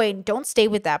that point, don't stay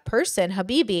with that person,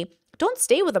 Habibi. Don't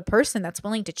stay with a person that's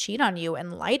willing to cheat on you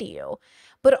and lie to you.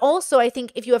 But also, I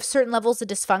think if you have certain levels of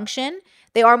dysfunction,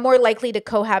 they are more likely to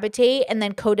cohabitate and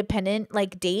then codependent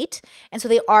like date. And so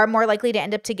they are more likely to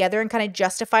end up together and kind of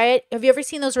justify it. Have you ever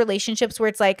seen those relationships where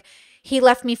it's like, he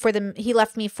left me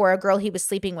for a girl he was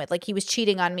sleeping with, like he was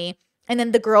cheating on me. And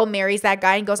then the girl marries that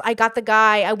guy and goes, I got the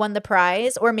guy, I won the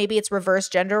prize. Or maybe it's reverse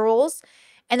gender roles.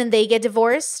 And then they get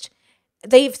divorced.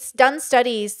 They've done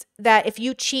studies that if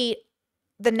you cheat,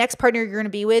 the next partner you're going to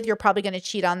be with, you're probably going to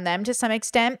cheat on them to some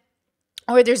extent.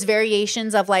 Or there's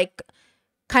variations of like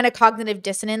kind of cognitive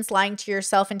dissonance, lying to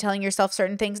yourself and telling yourself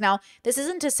certain things. Now, this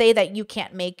isn't to say that you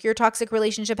can't make your toxic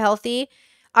relationship healthy.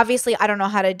 Obviously, I don't know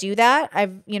how to do that.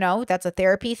 That's a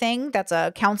therapy thing. That's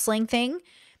a counseling thing.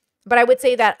 But I would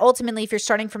say that ultimately, if you're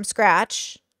starting from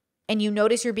scratch and you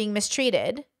notice you're being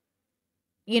mistreated,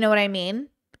 you know what I mean?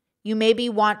 You maybe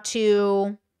want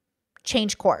to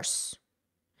change course.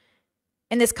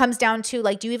 And this comes down to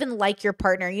like, do you even like your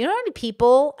partner? You know how many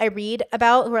people I read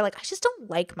about who are like, I just don't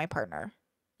like my partner.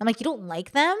 I'm like, you don't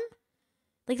like them?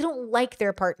 Like, they don't like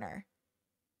their partner.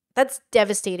 That's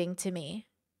devastating to me.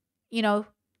 Okay,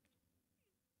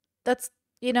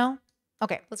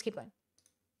 let's keep going.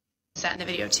 That in the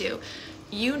video too.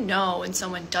 You know when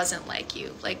someone doesn't like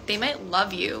you. Like, they might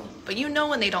love you, but you know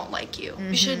when they don't like you.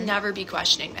 You should never be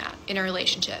questioning that in a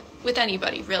relationship with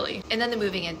anybody, really. And then the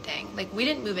moving in thing. Like, we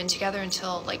didn't move in together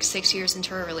until like 6 years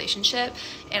into our relationship.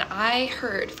 And I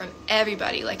heard from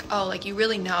everybody like, oh, like you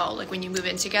really know, like when you move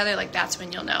in together, like that's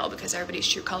when you'll know because everybody's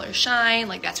true colors shine.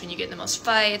 Like that's when you get in the most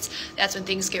fights. That's when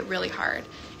things get really hard.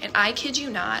 And I kid you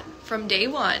not, from day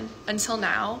one until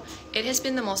now, it has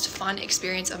been the most fun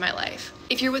experience of my life.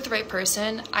 If you're with the right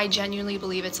person, I genuinely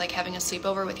believe it's like having a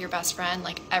sleepover with your best friend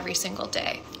like every single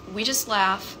day. We just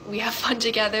laugh, we have fun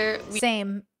together.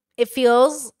 Same. It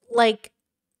feels like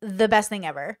the best thing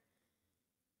ever.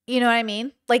 You know what I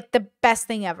mean? Like the best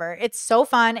thing ever. It's so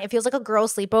fun. It feels like a girl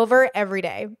sleepover every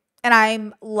day. And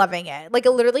I'm loving it. Like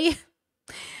literally,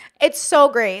 it's so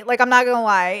great. Like I'm not gonna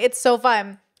lie. It's so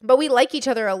fun. But we like each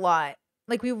other a lot.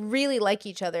 Like we really like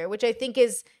each other, which I think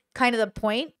is kind of the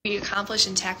point. We accomplish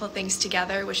and tackle things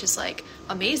together, which is like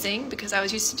amazing because I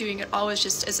was used to doing it always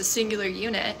just as a singular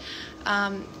unit.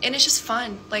 And it's just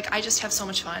fun. Like I just have so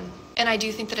much fun. And I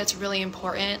do think that it's really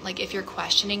important, like if you're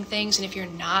questioning things and if you're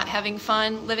not having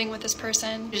fun living with this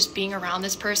person, just being around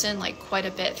this person like quite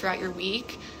a bit throughout your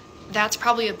week, that's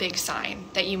probably a big sign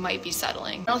that you might be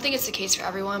settling. I don't think it's the case for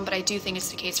everyone, but I do think it's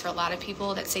the case for a lot of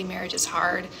people that say marriage is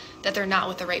hard, that they're not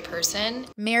with the right person.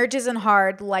 Marriage isn't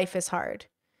hard. Life is hard.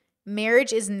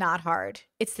 Marriage is not hard.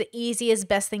 It's the easiest,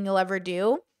 best thing you'll ever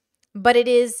do, but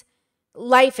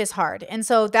life is hard. And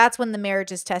so that's when the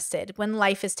marriage is tested, when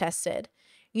life is tested.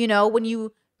 When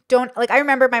you don't, like, I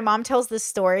remember my mom tells this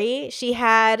story.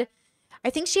 I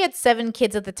think she had 7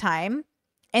 kids at the time.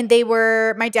 And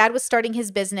my dad was starting his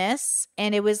business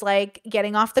and it was like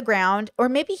getting off the ground, or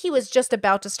maybe he was just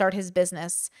about to start his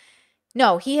business.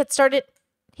 No, he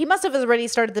must have already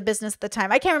started the business at the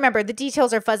time. I can't remember. The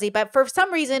details are fuzzy, but for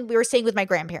some reason we were staying with my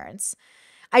grandparents.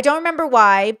 I don't remember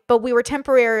why, but we were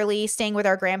temporarily staying with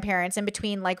our grandparents in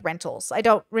between like rentals. I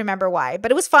don't remember why,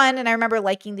 but it was fun. And I remember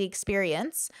liking the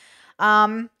experience.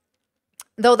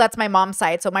 Though that's my mom's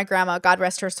side. So my grandma, God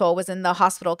rest her soul, was in the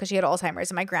hospital because she had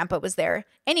Alzheimer's and my grandpa was there.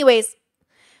 Anyways,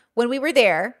 when we were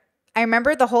there, I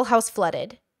remember the whole house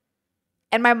flooded.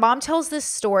 And my mom tells this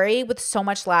story with so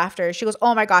much laughter. She goes,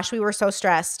 oh my gosh, we were so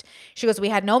stressed. She goes, we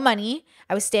had no money.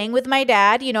 I was staying with my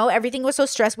dad. Everything was so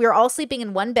stressed. We were all sleeping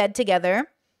in one bed together.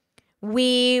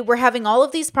 We were having all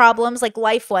of these problems like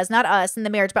life was, not us in the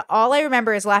marriage. But all I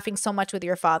remember is laughing so much with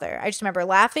your father. I just remember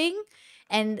laughing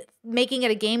and making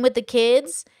it a game with the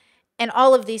kids and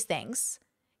all of these things.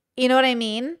 You know what I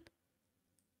mean?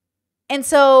 And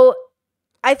so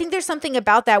I think there's something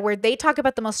about that where they talk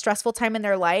about the most stressful time in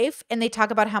their life and they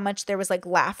talk about how much there was like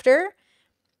laughter,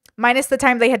 minus the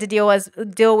time they had to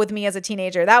deal with me as a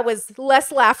teenager. That was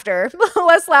less laughter,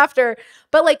 less laughter.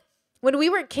 But like when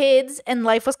we were kids and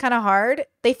life was kind of hard,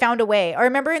 they found a way. I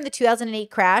remember in the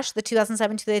 2008 crash, the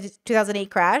 2007 to the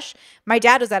 2008 crash, my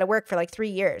dad was out of work for like 3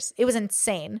 years. It was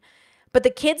insane. But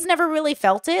the kids never really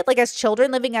felt it. Like as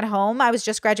children living at home, I was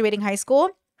just graduating high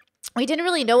school. We didn't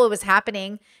really know what was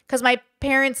happening because my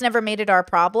parents never made it our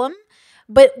problem.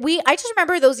 But I just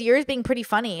remember those years being pretty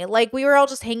funny. Like we were all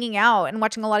just hanging out and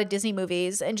watching a lot of Disney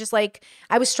movies and just like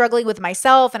I was struggling with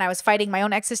myself and I was fighting my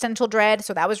own existential dread.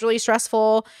 So that was really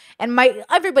stressful. And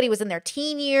everybody was in their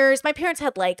teen years. My parents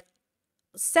had like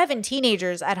 7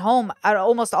 teenagers at home at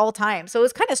almost all times. So it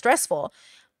was kind of stressful.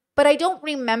 But I don't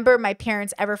remember my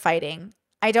parents ever fighting.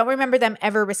 I don't remember them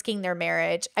ever risking their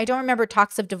marriage. I don't remember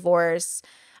talks of divorce.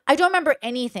 I don't remember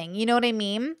anything. You know what I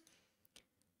mean?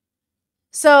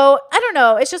 So I don't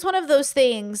know. It's just one of those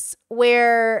things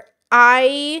where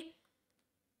I'm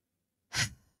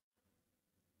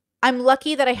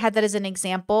lucky that I had that as an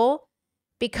example,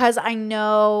 because I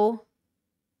know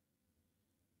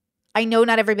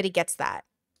not everybody gets that.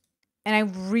 And I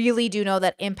really do know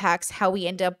that impacts how we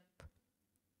end up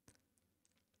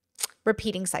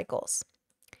repeating cycles.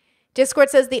 Discord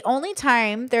says, the only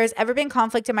time there has ever been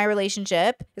conflict in my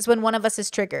relationship is when one of us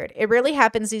is triggered. It rarely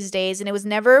happens these days, and it was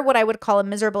never what I would call a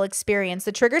miserable experience.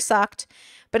 The trigger sucked,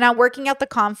 but not working out the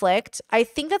conflict. I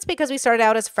think that's because we started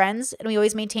out as friends and we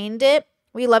always maintained it.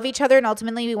 We love each other, and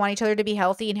ultimately we want each other to be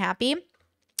healthy and happy.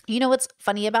 You know what's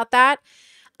funny about that?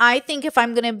 I think if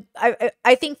I'm going to,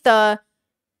 I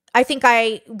think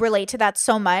I relate to that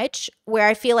so much, where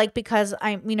I feel like because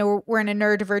we're in a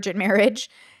neurodivergent marriage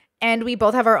and we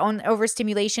both have our own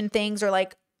overstimulation things, or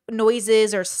like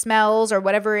noises or smells or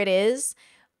whatever it is.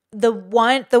 The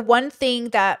one thing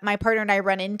that my partner and I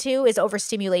run into is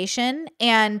overstimulation.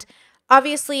 And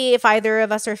obviously, if either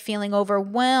of us are feeling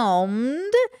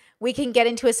overwhelmed, we can get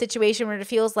into a situation where it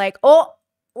feels like,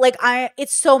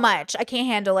 it's so much. I can't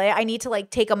handle it. I need to like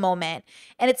take a moment.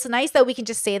 And it's nice that we can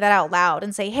just say that out loud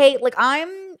and say, hey, like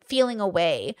I'm feeling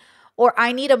away, or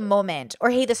I need a moment, or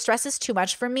hey, the stress is too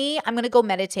much for me. I'm going to go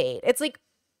meditate. It's like,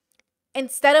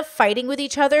 instead of fighting with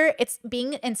each other, it's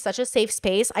being in such a safe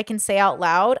space. I can say out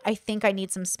loud, I think I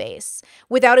need some space,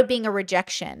 without it being a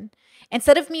rejection.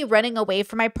 Instead of me running away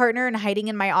from my partner and hiding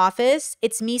in my office,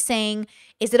 it's me saying,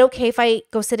 is it okay if I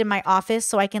go sit in my office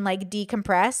so I can like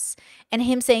decompress? And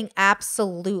him saying,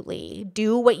 absolutely,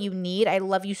 do what you need. I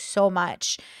love you so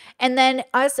much. And then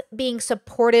us being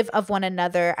supportive of one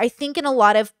another. I think in a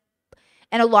lot of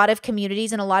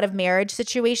communities and a lot of marriage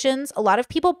situations, a lot of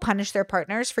people punish their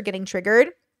partners for getting triggered,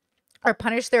 or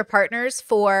punish their partners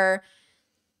for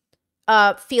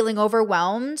feeling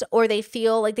overwhelmed, or they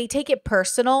feel like they take it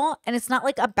personal, and it's not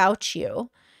like about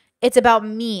you. It's about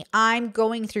me. I'm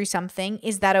going through something.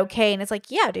 Is that okay? And it's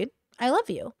like, yeah, dude, I love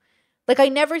you. Like, I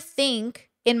never think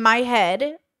in my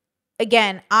head,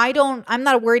 again, I'm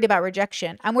not worried about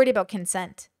rejection. I'm worried about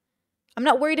consent. I'm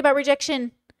not worried about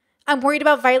rejection. I'm worried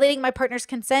about violating my partner's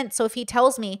consent. So if he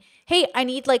tells me, hey, I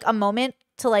need like a moment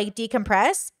to like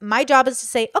decompress, my job is to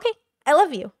say, okay, I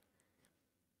love you.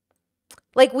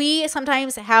 Like, we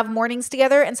sometimes have mornings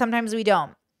together and sometimes we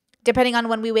don't. Depending on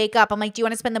when we wake up, I'm like, do you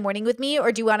want to spend the morning with me,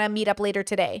 or do you want to meet up later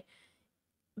today?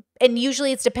 And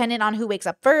usually it's dependent on who wakes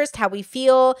up first, how we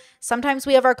feel. Sometimes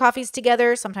we have our coffees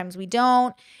together. Sometimes we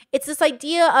don't. It's this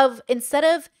idea of, instead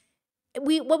of,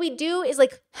 what we do is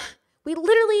like, we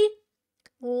literally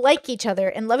like each other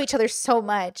and love each other so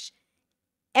much.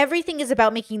 Everything is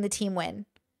about making the team win.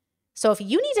 So if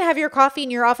you need to have your coffee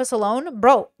in your office alone,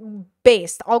 bro,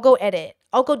 based, I'll go edit.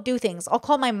 I'll go do things. I'll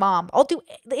call my mom.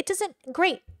 It doesn't,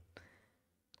 great.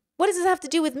 What does this have to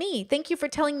do with me? Thank you for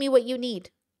telling me what you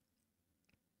need.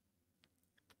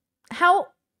 How,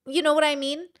 you know what I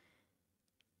mean?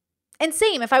 And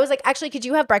same, if I was like, actually, could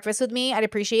you have breakfast with me? I'd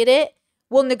appreciate it.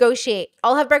 We'll negotiate.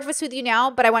 I'll have breakfast with you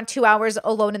now, but I want 2 hours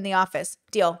alone in the office.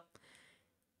 Deal.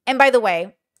 And by the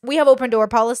way, we have open door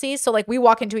policies. So like, we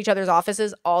walk into each other's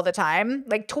offices all the time,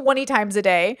 like 20 times a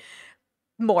day.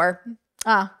 More.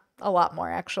 A lot more,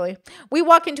 actually. We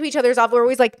walk into each other's office. We're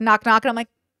always like, knock, knock. And I'm like,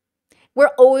 we're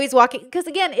always walking. Because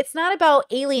again, it's not about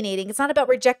alienating. It's not about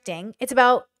rejecting. It's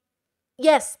about,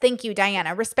 yes, thank you,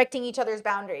 Diana, respecting each other's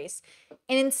boundaries.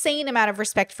 An insane amount of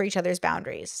respect for each other's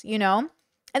boundaries, you know?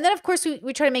 And then, of course,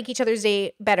 we try to make each other's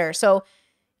day better. So,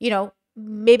 you know,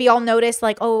 maybe I'll notice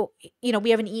like, oh, you know,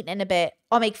 we haven't eaten in a bit.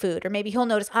 I'll make food. Or maybe he'll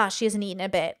notice, she hasn't eaten in a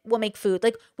bit. We'll make food.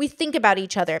 Like, we think about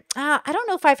each other. I don't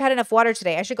know if I've had enough water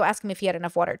today. I should go ask him if he had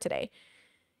enough water today.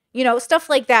 You know, stuff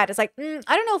like that. It's like, I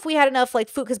don't know if we had enough like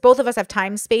food, because both of us have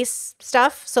time, space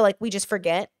stuff. So like, we just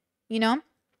forget, you know?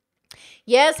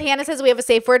 Yes, Hannah says we have a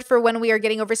safe word for when we are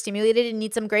getting overstimulated and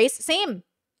need some grace. Same.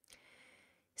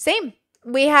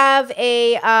 We have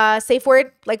a safe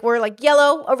word, like we're like,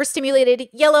 yellow, overstimulated,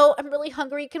 yellow, I'm really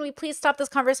hungry. Can we please stop this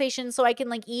conversation so I can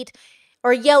like eat?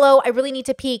 Or yellow, I really need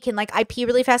to pee. Can like I pee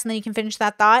really fast and then you can finish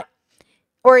that thought?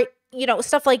 Or, you know,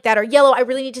 stuff like that. Or yellow, I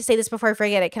really need to say this before I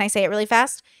forget it. Can I say it really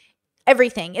fast?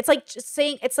 Everything. It's like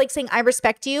saying, I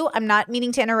respect you. I'm not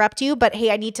meaning to interrupt you, but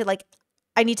hey, I need to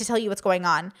tell you what's going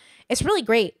on. It's really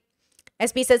great.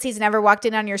 SB says he's never walked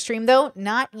in on your stream though.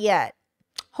 Not yet.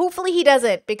 Hopefully he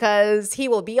doesn't, because he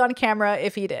will be on camera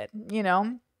if he did, you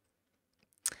know.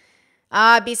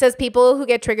 B says people who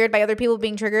get triggered by other people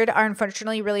being triggered are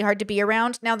unfortunately really hard to be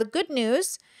around. Now, the good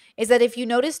news is that if you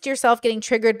noticed yourself getting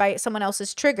triggered by someone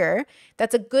else's trigger,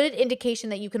 that's a good indication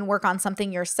that you can work on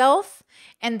something yourself.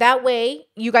 And that way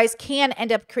you guys can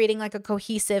end up creating like a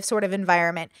cohesive sort of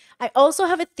environment. I also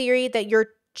have a theory that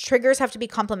your triggers have to be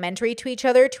complementary to each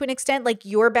other to an extent. Like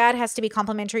your bad has to be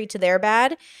complementary to their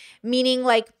bad, meaning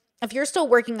like if you're still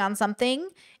working on something,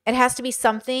 it has to be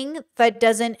something that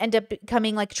doesn't end up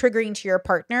becoming like triggering to your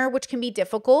partner, which can be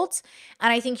difficult.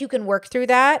 And I think you can work through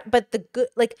that. But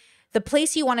the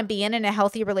place you want to be in a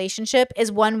healthy relationship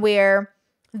is one where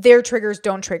their triggers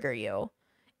don't trigger you.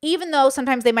 Even though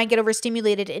sometimes they might get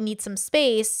overstimulated and need some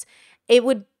space, it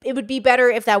would be better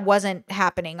if that wasn't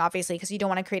happening, obviously, because you don't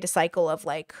want to create a cycle of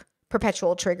like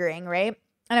perpetual triggering, right?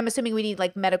 And I'm assuming we need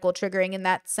like medical triggering in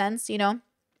that sense, you know?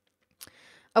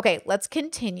 Okay, let's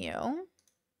continue.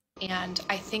 And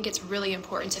I think it's really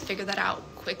important to figure that out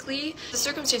quickly. The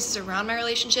circumstances around my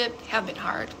relationship have been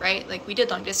hard, right? Like we did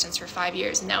long distance for 5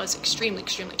 years and that was extremely,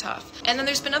 extremely tough. And then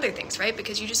there's been other things, right?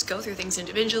 Because you just go through things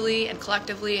individually and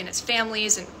collectively and as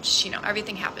families and just, you know,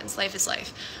 everything happens. Life is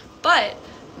life. But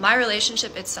my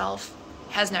relationship itself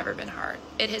has never been hard.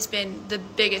 It has been the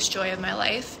biggest joy of my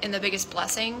life and the biggest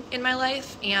blessing in my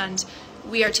life. And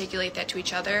we articulate that to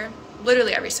each other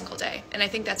literally every single day. And I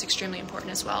think that's extremely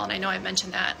important as well. And I know I've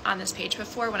mentioned that on this page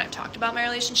before when I've talked about my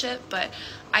relationship, but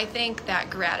I think that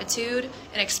gratitude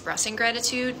and expressing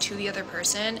gratitude to the other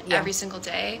person every single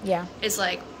day is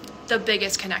like the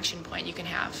biggest connection point you can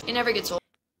have. It never gets old.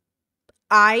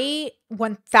 I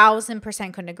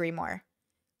 1000% couldn't agree more.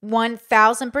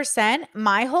 1000%.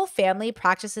 My whole family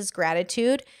practices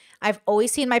gratitude. I've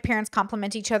always seen my parents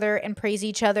compliment each other and praise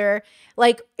each other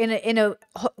like in a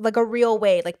like a real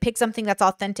way, like pick something that's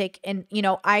authentic. And, you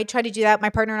know, I try to do that. My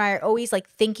partner and I are always like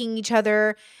thanking each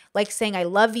other, like saying, I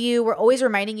love you. We're always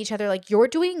reminding each other like you're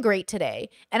doing great today.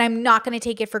 And I'm not going to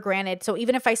take it for granted. So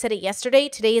even if I said it yesterday,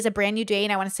 today is a brand new day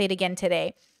and I want to say it again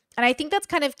today. And I think that's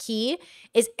kind of key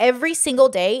is every single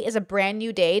day is a brand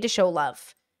new day to show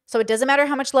love. So it doesn't matter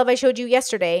how much love I showed you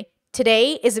yesterday.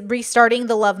 Today is restarting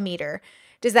the love meter.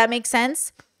 Does that make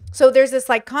sense? So there's this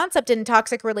like concept in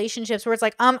toxic relationships where it's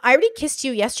like, I already kissed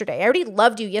you yesterday. I already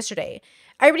loved you yesterday.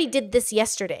 I already did this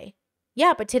yesterday.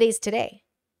 Yeah, but today's today.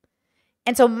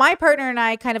 And so my partner and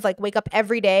I kind of like wake up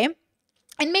every day.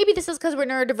 And maybe this is because we're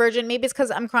neurodivergent. Maybe it's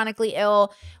because I'm chronically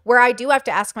ill, where I do have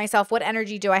to ask myself, what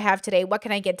energy do I have today? What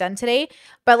can I get done today?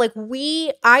 But like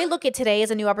I look at today as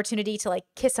a new opportunity to like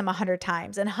kiss him 100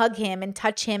 times and hug him and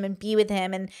touch him and be with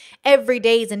him. And every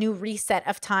day is a new reset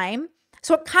of time.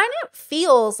 So it kind of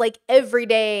feels like every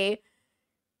day,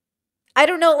 I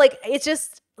don't know, like it's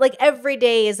just like every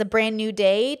day is a brand new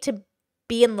day to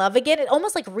be in love again. It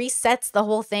almost like resets the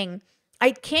whole thing.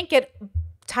 I can't get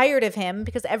tired of him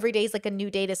because every day is like a new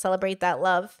day to celebrate that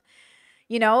love,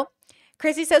 you know?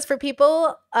 Chrissy says for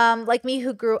people like me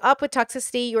who grew up with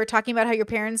toxicity, you were talking about how your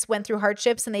parents went through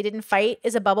hardships and they didn't fight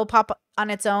is a bubble pop on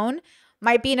its own.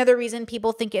 Might be another reason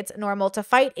people think it's normal to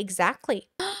fight. Exactly.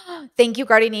 Thank you.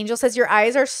 Guardian Angel says your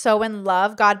eyes are so in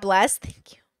love. God bless.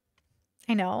 Thank you.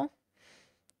 I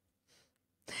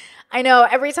know.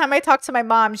 Every time I talk to my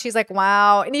mom, she's like,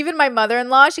 wow. And even my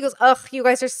mother-in-law, she goes, ugh, you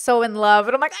guys are so in love.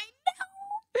 And I'm like,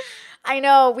 I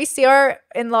know. We see our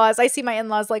in-laws. I see my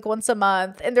in-laws like once a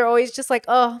month. And they're always just like,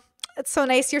 oh, it's so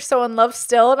nice. You're so in love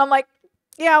still. And I'm like,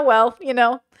 yeah, well, you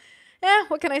know.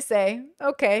 What can I say?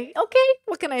 Okay.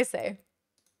 What can I say?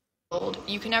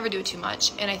 You can never do too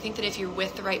much. And I think that if you're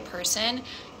with the right person,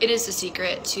 it is the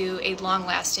secret to a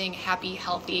long-lasting, happy,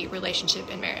 healthy relationship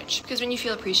and marriage. Because when you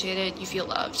feel appreciated, you feel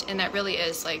loved. And that really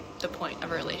is like the point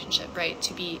of a relationship, right?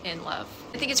 To be in love.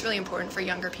 I think it's really important for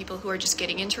younger people who are just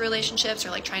getting into relationships or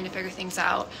like trying to figure things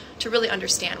out to really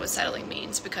understand what settling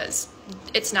means, because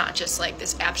it's not just like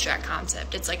this abstract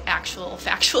concept. It's like actual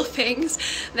factual things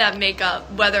that make up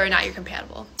whether or not you're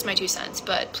compatible. It's my 2 cents,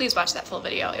 but please watch that full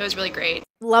video. It was really great.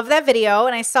 Love that video.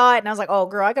 And I saw it and I was like, oh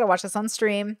girl, I gotta watch this on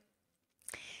stream.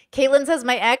 Caitlin says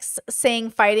my ex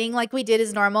saying fighting like we did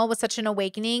is normal was such an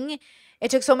awakening. It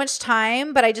took so much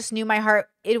time, but I just knew my heart,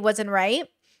 it wasn't right.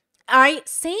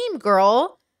 Same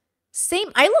girl. Same.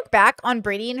 I look back on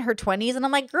Brittany in her 20s and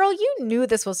I'm like, girl, you knew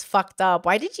this was fucked up.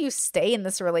 Why did you stay in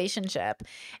this relationship?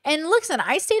 And listen,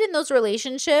 I stayed in those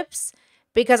relationships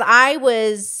because I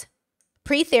was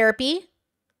pre-therapy.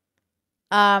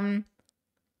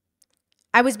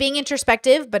 I was being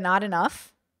introspective, but not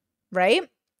enough, right?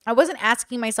 I wasn't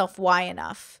asking myself why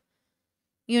enough,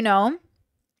 you know?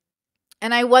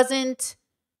 And I wasn't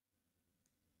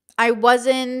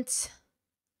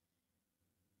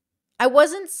I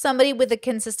wasn't somebody with a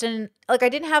consistent, like I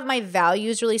didn't have my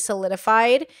values really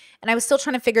solidified, and I was still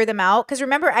trying to figure them out. Because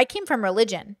remember, I came from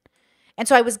religion. And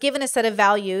so I was given a set of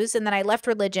values, and then I left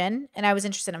religion, and I was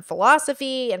interested in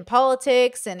philosophy and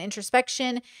politics and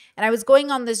introspection. And I was going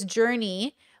on this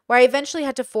journey where I eventually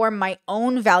had to form my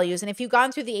own values. And if you've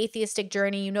gone through the atheistic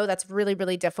journey, you know that's really,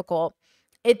 really difficult.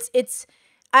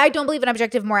 I don't believe in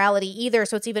objective morality either,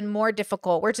 so it's even more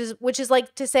difficult, which is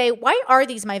like to say, why are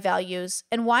these my values?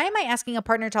 And why am I asking a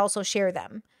partner to also share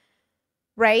them?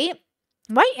 Right?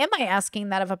 Why am I asking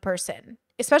that of a person?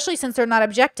 Especially since they're not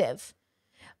objective.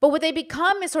 But what they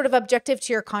become is sort of objective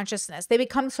to your consciousness. They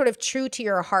become sort of true to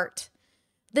your heart.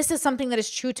 This is something that is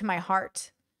true to my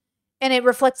heart. And it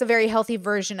reflects a very healthy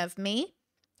version of me.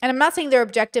 And I'm not saying they're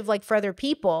objective like for other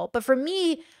people, but for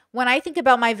me, when I think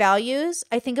about my values,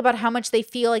 I think about how much they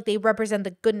feel like they represent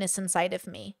the goodness inside of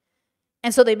me.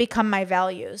 And so they become my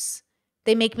values.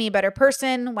 They make me a better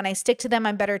person. When I stick to them,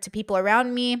 I'm better to people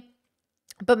around me.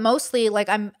 But mostly, like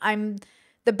I'm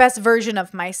the best version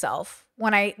of myself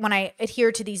when I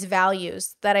adhere to these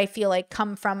values that I feel like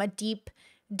come from a deep,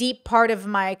 deep part of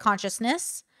my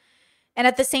consciousness. And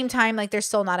at the same time, like they're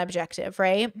still not objective,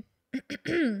 right?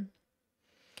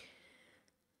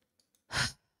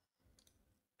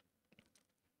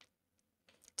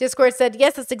 Discord said,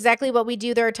 yes, that's exactly what we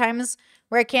do. There are times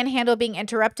where I can't handle being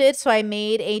interrupted, so I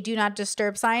made a do not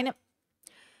disturb sign.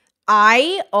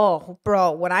 When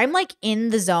I'm like in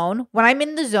the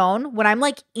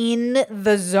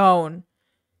zone,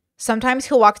 sometimes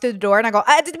he'll walk through the door and I go,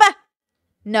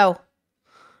 no.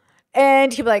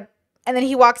 And he'll be like, and then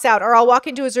he walks out, or I'll walk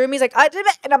into his room. He's like,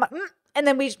 and I'm like, and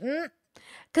then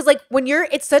because like when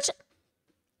it's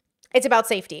about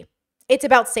safety. It's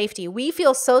about safety. We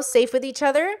feel so safe with each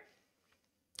other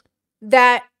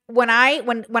that when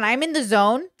I'm in the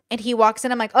zone and he walks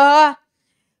in, I'm like,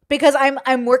 because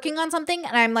I'm working on something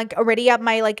and I'm like already at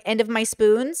my like end of my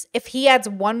spoons. If he adds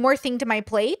one more thing to my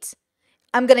plate,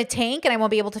 I'm gonna tank and I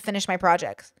won't be able to finish my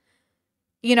project.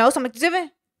 You know, so I'm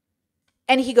like,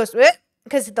 and he goes,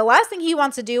 because the last thing he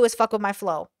wants to do is fuck with my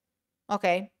flow.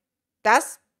 Okay,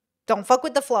 don't fuck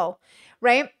with the flow,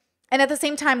 right? And at the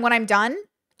same time, when I'm done.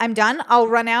 I'll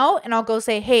run out and I'll go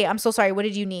say, hey, I'm so sorry. What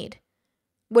did you need?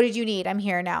 I'm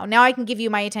here now. Now I can give you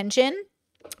my attention,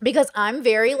 because I'm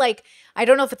very like, I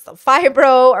don't know if it's the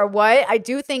fibro or what. I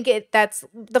do think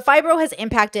the fibro has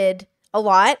impacted a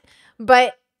lot,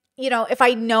 but you know, if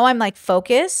I know I'm like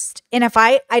focused, and if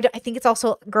I think it's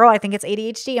also, girl, I think it's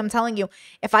ADHD. I'm telling you,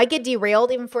 if I get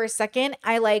derailed even for a second,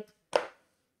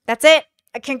 that's it.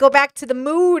 I can't go back to the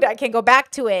mood. I can't go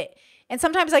back to it. And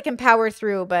sometimes I can power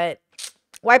through, but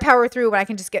why power through when I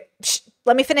can just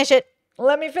let me finish it.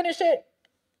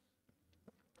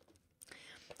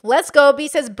 Let's go. B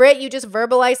says, Britt, you just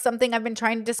verbalized something I've been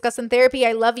trying to discuss in therapy.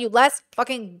 I love you. Let's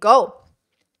fucking go.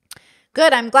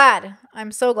 Good. I'm glad.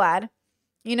 I'm so glad.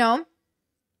 You know?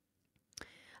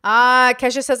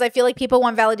 Kesha says, I feel like people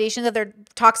want validation that their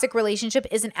toxic relationship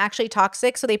isn't actually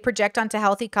toxic, so they project onto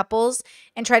healthy couples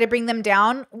and try to bring them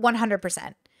down.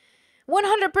 100%.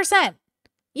 100%.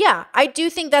 Yeah, I do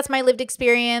think that's my lived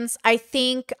experience. I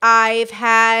think I've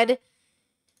had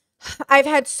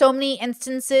so many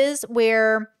instances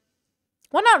where,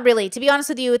 well, not really. To be honest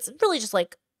with you, it's really just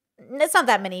like, it's not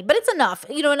that many, but it's enough.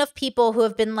 You know, enough people who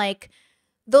have been like,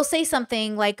 they'll say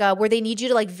something like where they need you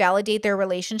to like validate their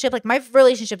relationship. Like, my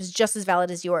relationship is just as valid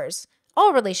as yours.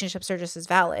 All relationships are just as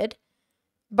valid.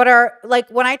 But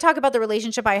when I talk about the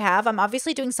relationship I have, I'm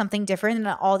obviously doing something different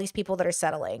than all these people that are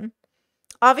settling.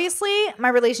 Obviously, my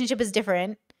relationship is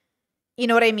different. You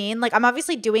know what I mean? Like, I'm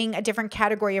obviously doing a different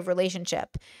category of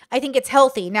relationship. I think it's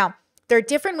healthy. Now, there are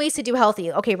different ways to do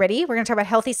healthy. Okay, ready? We're going to talk about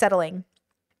healthy settling.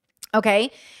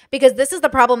 Okay? Because this is the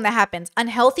problem that happens.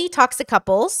 Unhealthy, toxic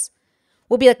couples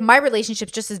will be like, my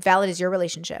relationship's just as valid as your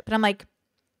relationship. And I'm like,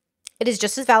 it is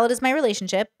just as valid as my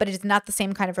relationship, but it is not the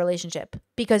same kind of relationship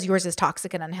because yours is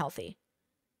toxic and unhealthy.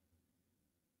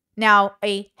 Now,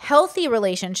 a healthy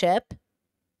relationship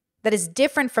that is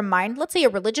different from mine, let's say a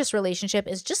religious relationship,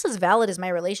 is just as valid as my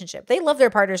relationship. They love their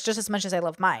partners just as much as I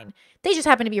love mine. They just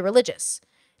happen to be religious.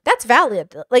 That's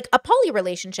valid. Like, a poly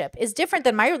relationship is different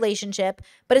than my relationship,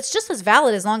 but it's just as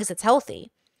valid as long as it's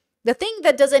healthy. The thing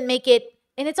that doesn't make it,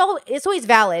 and it's always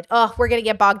valid. Oh, we're going to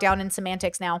get bogged down in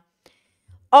semantics now.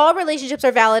 All relationships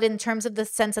are valid in terms of the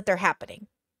sense that they're happening.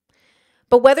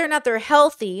 But whether or not they're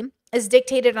healthy is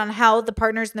dictated on how the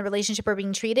partners in the relationship are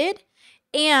being treated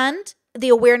and the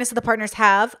awareness that the partners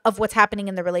have of what's happening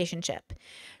in the relationship.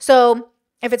 So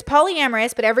if it's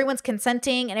polyamorous, but everyone's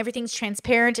consenting and everything's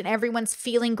transparent and everyone's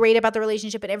feeling great about the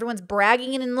relationship and everyone's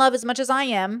bragging and in love as much as I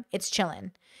am, it's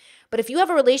chilling. But if you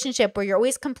have a relationship where you're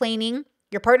always complaining,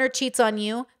 your partner cheats on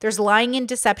you, there's lying and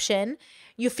deception,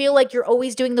 you feel like you're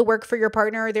always doing the work for your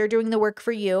partner or they're doing the work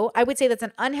for you, I would say that's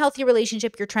an unhealthy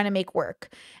relationship you're trying to make work.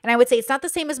 And I would say it's not the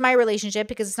same as my relationship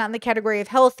because it's not in the category of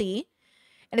healthy.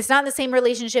 And it's not in the same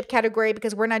relationship category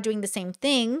because we're not doing the same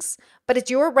things, but it's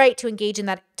your right to engage in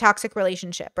that toxic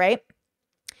relationship, right?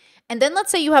 And then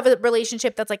let's say you have a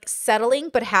relationship that's like settling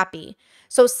but happy.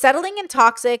 So settling and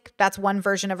toxic, that's one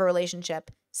version of a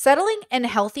relationship. Settling and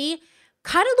healthy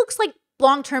kind of looks like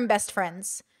long-term best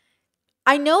friends.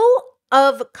 I know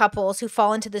of couples who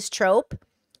fall into this trope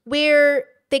where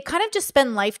they kind of just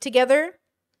spend life together,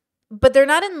 but they're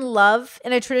not in love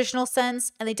in a traditional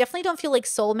sense, and they definitely don't feel like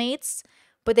soulmates,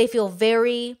 but they feel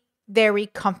very, very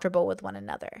comfortable with one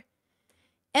another.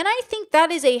 And I think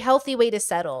that is a healthy way to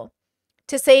settle.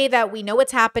 To say that we know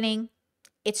what's happening,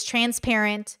 it's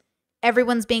transparent,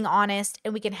 everyone's being honest,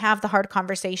 and we can have the hard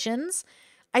conversations.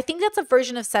 I think that's a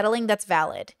version of settling that's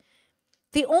valid.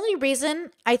 The only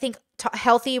reason I think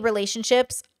healthy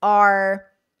relationships are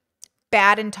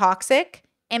bad and toxic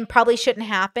and probably shouldn't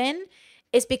happen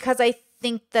is because I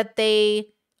think that they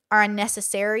are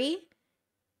unnecessary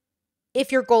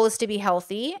if your goal is to be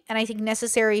healthy, and I think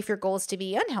necessary if your goal is to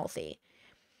be unhealthy.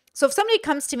 So if somebody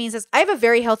comes to me and says, I have a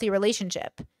very healthy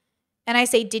relationship, and I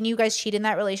say, didn't you guys cheat in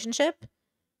that relationship?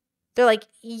 They're like,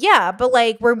 yeah, but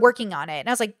like we're working on it. And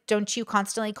I was like, don't you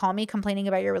constantly call me complaining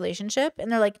about your relationship? And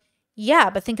they're like, yeah,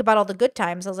 but think about all the good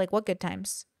times. I was like, what good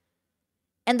times?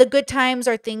 And the good times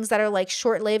are things that are like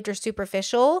short-lived or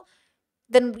superficial.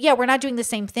 Then yeah, we're not doing the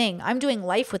same thing. I'm doing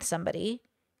life with somebody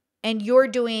and you're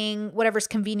doing whatever's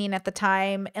convenient at the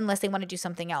time unless they want to do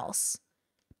something else.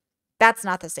 That's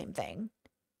not the same thing,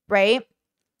 right?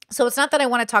 So it's not that I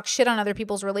want to talk shit on other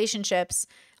people's relationships.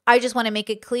 I just want to make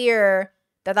it clear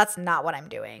that that's not what I'm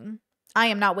doing. I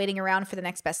am not waiting around for the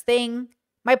next best thing.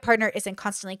 My partner isn't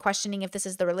constantly questioning if this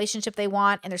is the relationship they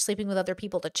want and they're sleeping with other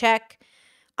people to check.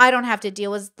 I don't have to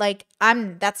deal with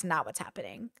that's not what's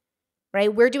happening,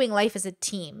 right? We're doing life as a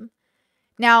team.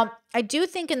 Now, I do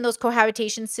think in those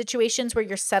cohabitation situations where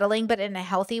you're settling, but in a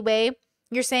healthy way,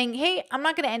 you're saying, hey, I'm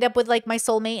not going to end up with like my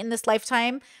soulmate in this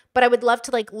lifetime, but I would love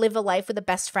to like live a life with a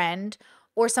best friend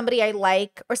or somebody I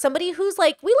like or somebody who's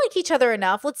like, we like each other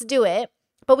enough. Let's do it.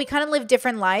 But we kind of live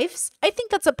different lives. I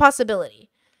think that's a possibility.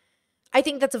 I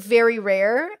think that's very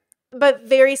rare, but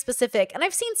very specific. And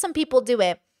I've seen some people do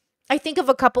it. I think of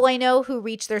a couple I know who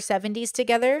reached their 70s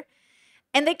together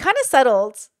and they kind of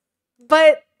settled,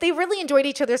 but they really enjoyed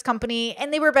each other's company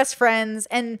and they were best friends.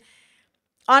 And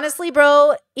honestly,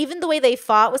 bro, even the way they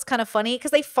fought was kind of funny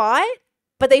because they fought,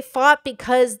 but they fought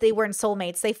because they weren't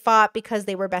soulmates. They fought because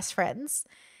they were best friends.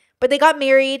 But they got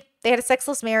married, they had a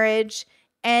sexless marriage,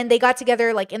 and they got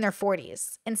together like in their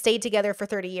 40s and stayed together for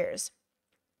 30 years.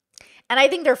 And I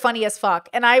think they're funny as fuck.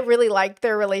 And I really liked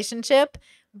their relationship,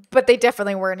 but they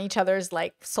definitely weren't each other's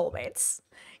like soulmates,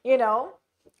 you know?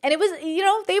 And it was, you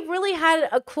know, they really had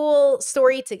a cool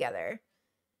story together.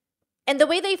 And the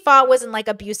way they fought wasn't like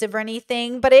abusive or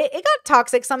anything, but it got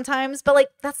toxic sometimes. But like,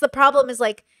 that's the problem is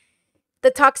like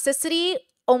the toxicity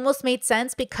almost made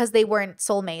sense because they weren't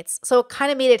soulmates. So it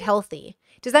kind of made it healthy.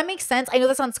 Does that make sense? I know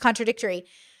that sounds contradictory,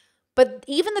 but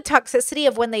even the toxicity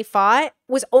of when they fought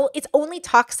it's only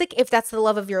toxic if that's the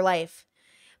love of your life.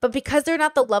 But because they're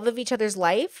not the love of each other's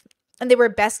life and they were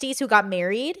besties who got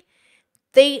married,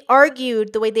 they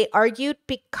argued the way they argued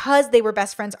because they were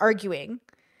best friends arguing.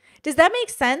 Does that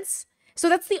make sense? So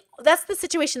that's the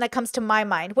situation that comes to my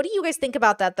mind. What do you guys think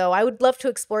about that though? I would love to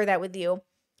explore that with you.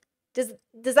 Does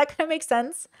that kind of make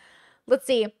sense? Let's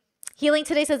see. Healing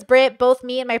Today says, Britt, both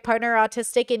me and my partner are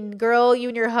autistic, and girl, you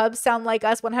and your hub sound like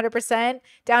us 100%,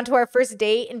 down to our first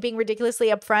date and being ridiculously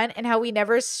upfront and how we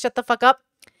never shut the fuck up.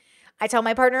 I tell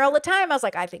my partner all the time, I was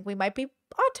like, I think we might be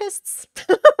autists.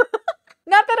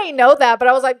 Not that I know that, but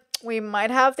I was like, we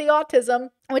might have the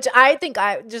autism, which I think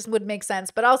I just would make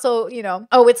sense. But also, you know,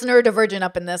 oh, it's neurodivergent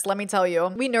up in this. Let me tell you,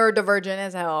 we neurodivergent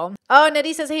as hell. Oh,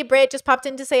 Nettie says, hey, Britt, just popped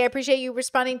in to say I appreciate you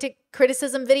responding to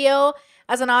criticism video.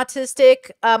 As an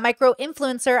autistic micro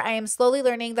influencer, I am slowly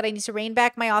learning that I need to rein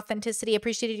back my authenticity.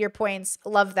 Appreciated your points.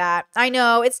 Love that. I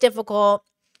know it's difficult.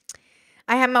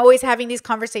 I am always having these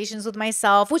conversations with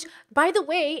myself, which, by the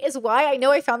way, is why I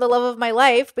know I found the love of my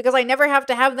life, because I never have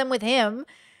to have them with him.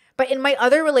 But in my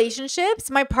other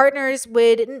relationships, my partners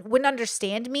wouldn't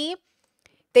understand me.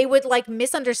 They would like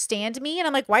misunderstand me. And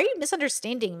I'm like, why are you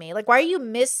misunderstanding me? Like, why are you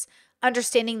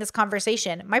misunderstanding this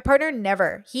conversation? My partner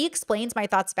never. He explains my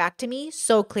thoughts back to me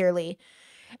so clearly.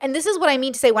 And this is what I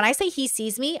mean to say. When I say he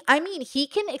sees me, I mean he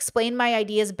can explain my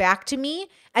ideas back to me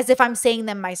as if I'm saying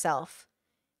them myself.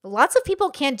 Lots of people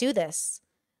can't do this.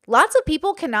 Lots of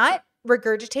people cannot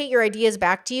regurgitate your ideas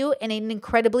back to you in an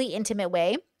incredibly intimate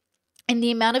way. And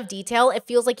the amount of detail, it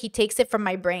feels like he takes it from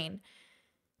my brain.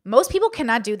 Most people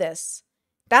cannot do this.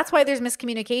 That's why there's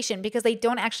miscommunication, because they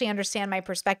don't actually understand my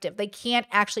perspective. They can't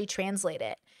actually translate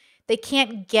it. They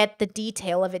can't get the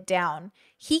detail of it down.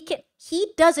 He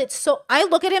does it so, I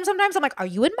look at him sometimes, I'm like, are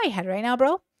you in my head right now,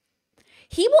 bro?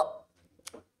 He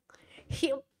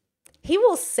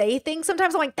will say things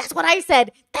sometimes. I'm like, that's what I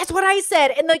said. That's what I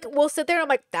said. And like, we'll sit there and I'm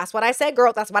like, that's what I said,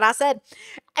 girl. That's what I said.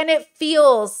 And it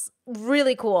feels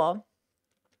really cool.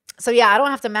 So yeah, I don't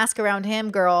have to mask around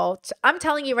him, girl. I'm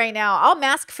telling you right now, I'll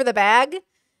mask for the bag,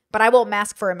 but I won't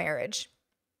mask for a marriage.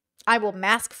 I will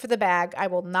mask for the bag. I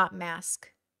will not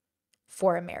mask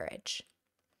for a marriage.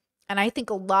 And I think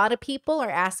a lot of people are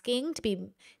asking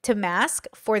to mask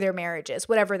for their marriages,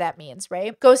 whatever that means,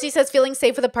 right? Ghosty says feeling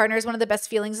safe with a partner is one of the best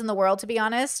feelings in the world, to be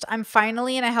honest. I'm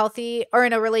finally in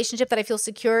a relationship that I feel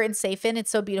secure and safe in.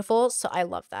 It's so beautiful. So I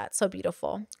love that. So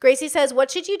beautiful. Gracie says, what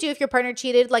should you do if your partner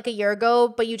cheated like a year ago,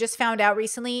 but you just found out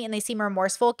recently and they seem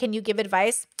remorseful? Can you give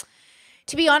advice?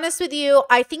 To be honest with you,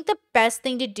 I think the best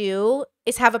thing to do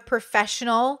is have a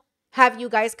professional have you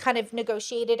guys kind of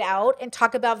negotiate it out and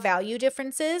talk about value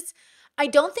differences. I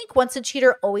don't think once a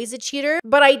cheater, always a cheater,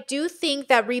 but I do think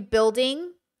that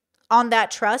rebuilding on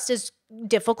that trust is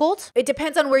difficult. It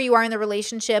depends on where you are in the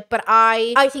relationship, but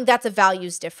I think that's a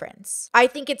values difference. I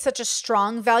think it's such a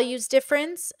strong values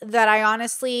difference that I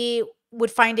honestly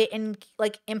would find it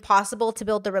impossible to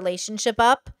build the relationship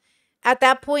up at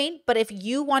that point. But if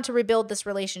you want to rebuild this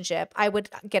relationship, I would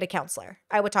get a counselor.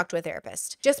 I would talk to a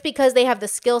therapist just because they have the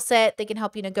skill set. They can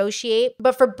help you negotiate.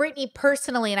 But for Brittany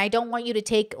personally, and I don't want you to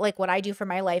take like what I do for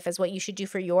my life as what you should do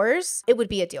for yours, it would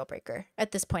be a deal breaker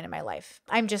at this point in my life.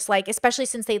 I'm just like, especially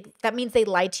since that means they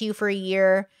lied to you for a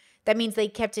year. That means they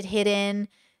kept it hidden.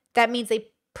 That means they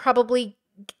probably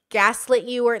gaslit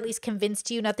you or at least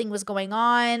convinced you nothing was going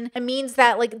on. It means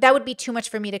that that would be too much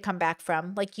for me to come back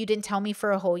from. Like, you didn't tell me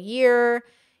for a whole year.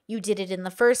 You did it in the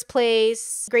first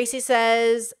place. Gracie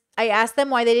says, I asked them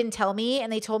why they didn't tell me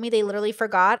and they told me they literally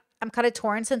forgot. I'm kind of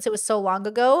torn since it was so long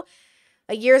ago.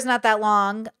 A year is not that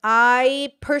long.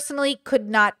 I personally could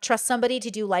not trust somebody to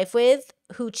do life with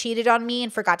who cheated on me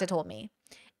and forgot to tell me.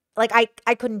 Like,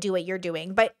 I couldn't do what you're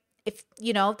doing, but if,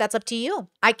 that's up to you.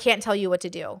 I can't tell you what to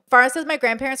do. Farah says my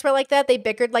grandparents were like that. They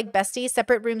bickered like besties,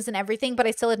 separate rooms and everything, but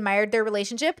I still admired their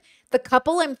relationship. The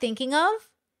couple I'm thinking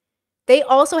of, they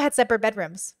also had separate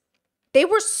bedrooms. They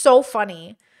were so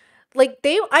funny.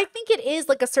 I think it is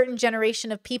like a certain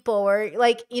generation of people where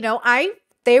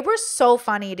they were so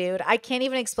funny, dude. I can't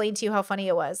even explain to you how funny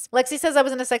it was. Lexi says, I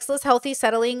was in a sexless, healthy,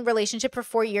 settling relationship for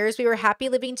 4 years. We were happy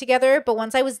living together, but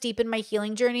once I was deep in my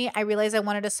healing journey, I realized I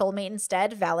wanted a soulmate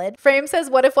instead. Valid. Frame says,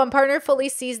 what if one partner fully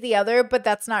sees the other, but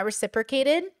that's not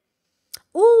reciprocated?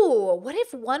 Ooh, what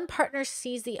if one partner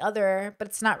sees the other, but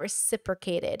it's not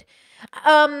reciprocated?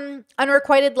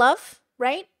 Unrequited love,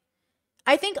 right?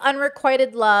 I think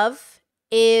unrequited love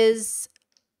is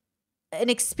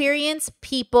an experience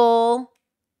people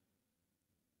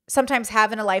sometimes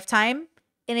have in a lifetime,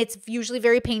 and it's usually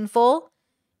very painful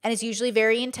and it's usually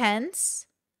very intense.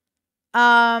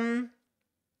 So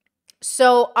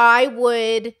I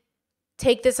would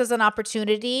take this as an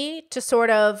opportunity to sort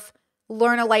of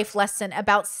learn a life lesson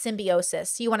about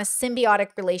symbiosis. You want a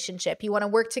symbiotic relationship. You want to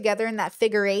work together in that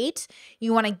figure eight.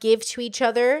 You want to give to each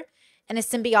other in a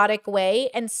symbiotic way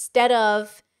instead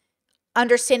of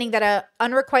understanding that a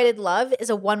unrequited love is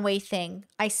a one-way thing.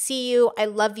 I see you. I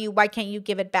love you. Why can't you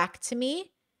give it back to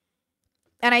me?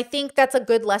 And I think that's a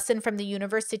good lesson from the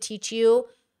universe to teach you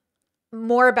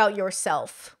more about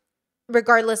yourself,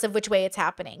 regardless of which way it's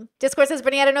happening. Discord says,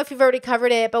 Brittany, I don't know if you've already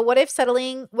covered it, but what does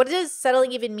settling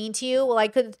even mean to you? Well, I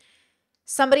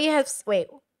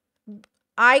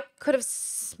could have,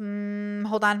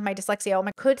 hold on, my dyslexia.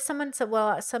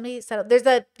 Somebody said, there's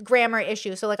a grammar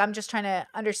issue. So I'm just trying to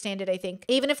understand it, I think.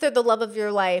 Even if they're the love of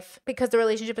your life, because the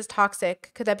relationship is toxic,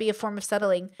 could that be a form of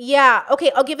settling? Yeah.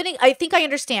 Okay. I'll give it, I think I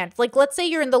understand. Let's say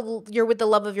you're with the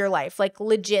love of your life,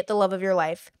 legit the love of your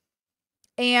life.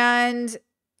 And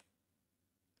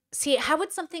see, how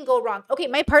would something go wrong? Okay.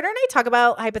 My partner and I talk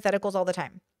about hypotheticals all the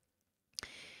time.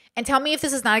 And tell me if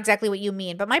this is not exactly what you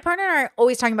mean. But my partner and I are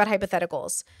always talking about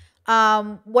hypotheticals.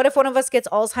 What if one of us gets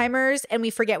Alzheimer's and we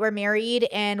forget we're married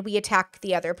and we attack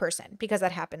the other person? Because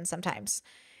that happens sometimes.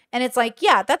 And it's like,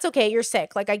 yeah, that's okay. You're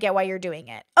sick. I get why you're doing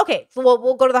it. Okay, well,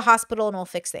 we'll go to the hospital and we'll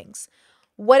fix things.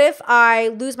 What if I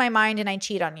lose my mind and I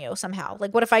cheat on you somehow?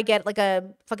 What if I get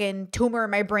a fucking tumor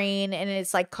in my brain and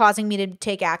it's causing me to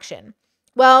take action?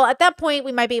 Well, at that point,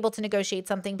 we might be able to negotiate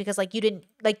something because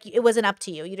it wasn't up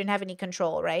to you. You didn't have any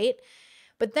control, right?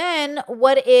 But then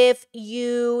what if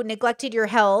you neglected your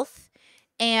health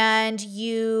and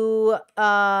you,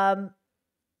 on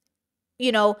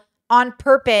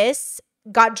purpose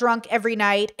got drunk every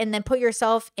night and then put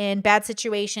yourself in bad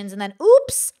situations and then,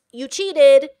 oops, you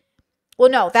cheated.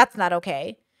 Well, no, that's not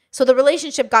okay. So the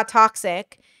relationship got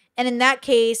toxic. And in that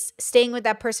case, staying with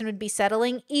that person would be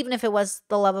settling, even if it was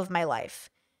the love of my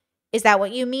life. Is that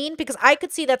what you mean? Because I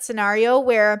could see that scenario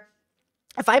where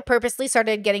if I purposely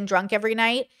started getting drunk every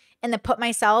night and then put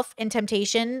myself in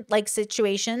temptation like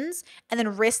situations and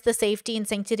then risk the safety and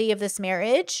sanctity of this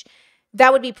marriage,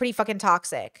 that would be pretty fucking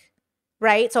toxic,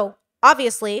 right? So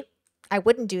obviously I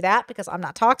wouldn't do that because I'm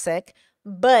not toxic,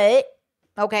 but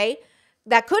okay,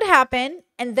 that could happen.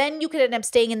 And then you could end up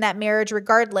staying in that marriage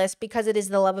regardless because it is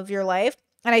the love of your life.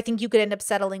 And I think you could end up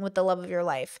settling with the love of your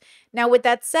life. Now, with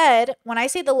that said, when I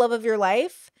say the love of your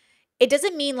life, it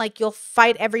doesn't mean like you'll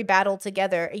fight every battle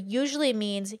together. It usually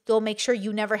means you'll make sure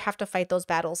you never have to fight those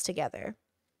battles together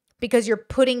because you're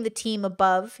putting the team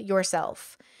above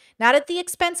yourself, not at the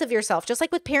expense of yourself. Just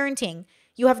like with parenting,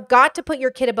 you have got to put your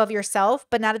kid above yourself,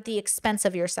 but not at the expense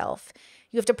of yourself.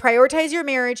 You have to prioritize your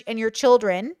marriage and your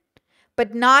children,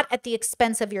 but not at the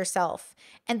expense of yourself.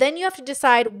 And then you have to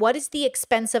decide what is the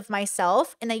expense of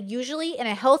myself. And that usually in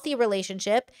a healthy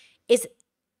relationship is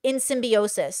in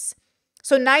symbiosis.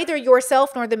 So neither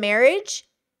yourself nor the marriage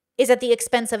is at the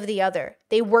expense of the other.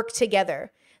 They work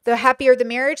together. The happier the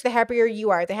marriage, the happier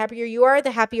you are. The happier you are, the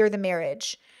happier the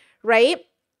marriage, right?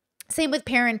 Same with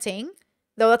parenting,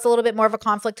 though that's a little bit more of a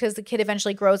conflict because the kid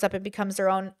eventually grows up and becomes their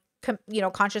own,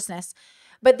 consciousness.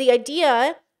 But the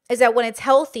idea is that when it's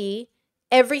healthy,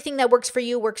 everything that works for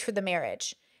you works for the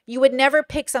marriage. You would never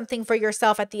pick something for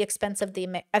yourself at the expense of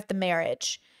the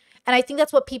marriage. And I think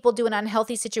that's what people do in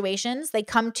unhealthy situations. They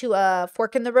come to a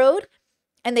fork in the road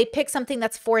and they pick something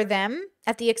that's for them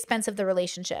at the expense of the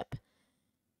relationship.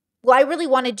 Well, I really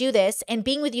want to do this and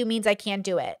being with you means I can't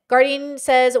do it. Guardian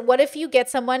says, what if you get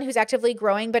someone who's actively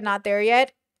growing but not there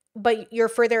yet, but you're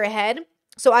further ahead?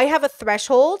 So I have a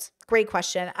threshold. Great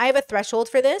question. I have a threshold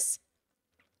for this.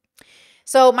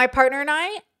 So my partner and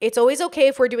I, it's always okay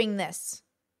if we're doing this.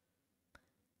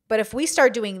 But if we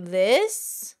start doing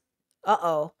this,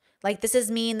 like this is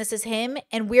me and this is him.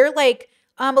 And we're like,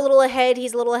 I'm a little ahead.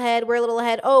 He's a little ahead. We're a little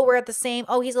ahead. Oh, we're at the same.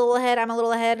 Oh, he's a little ahead. I'm a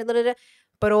little ahead.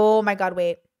 But oh my God,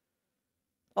 wait.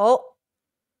 Well,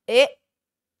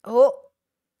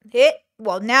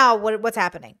 now what's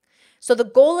happening? So the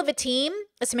goal of a team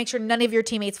is to make sure none of your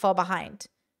teammates fall behind.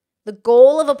 The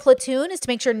goal of a platoon is to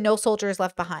make sure no soldier is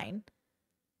left behind.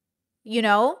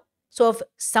 So if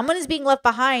someone is being left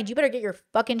behind, you better get your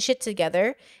fucking shit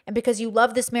together. And because you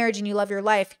love this marriage and you love your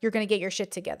life, you're going to get your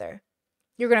shit together.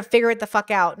 You're going to figure it the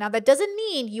fuck out. Now, that doesn't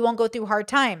mean you won't go through hard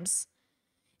times.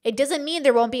 It doesn't mean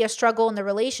there won't be a struggle in the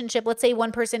relationship. Let's say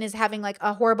one person is having like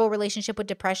a horrible relationship with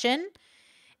depression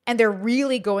and they're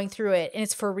really going through it and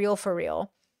it's for real, for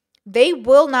real. They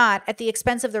will not, at the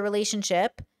expense of the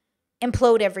relationship,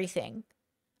 implode everything.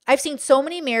 I've seen so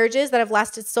many marriages that have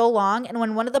lasted so long, and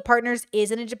when one of the partners is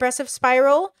in a depressive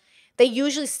spiral, they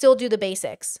usually still do the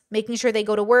basics, making sure they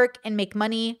go to work and make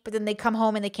money, but then they come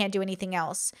home and they can't do anything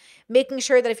else. Making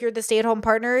sure that if you're the stay-at-home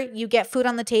partner, you get food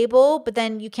on the table, but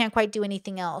then you can't quite do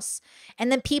anything else.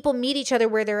 And then people meet each other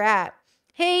where they're at.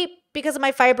 Hey, because of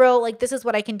my fibro, like this is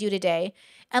what I can do today.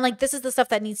 And like this is the stuff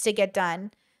that needs to get done.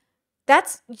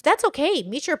 That's okay.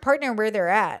 Meet your partner where they're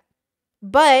at.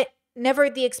 But never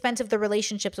at the expense of the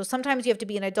relationship. So sometimes you have to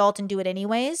be an adult and do it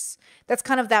anyways. That's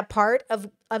kind of that part of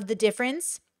the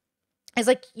difference. It's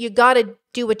like you got to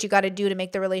do what you got to do to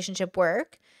make the relationship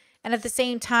work. And at the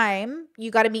same time,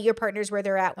 you got to meet your partners where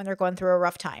they're at when they're going through a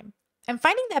rough time. And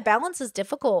finding that balance is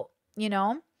difficult,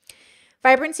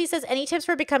 Vibrancy says, any tips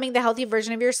for becoming the healthy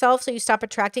version of yourself so you stop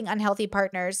attracting unhealthy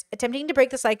partners? Attempting to break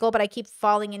the cycle, but I keep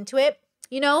falling into it.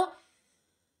 In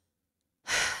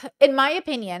my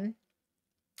opinion,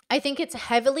 I think it's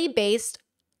heavily based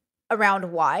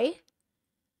around why.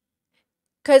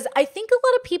 Because I think a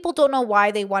lot of people don't know why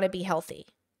they want to be healthy.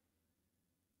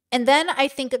 And then I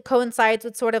think it coincides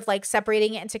with sort of like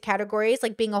separating it into categories,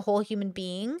 like being a whole human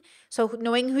being. So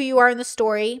knowing who you are in the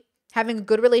story, having a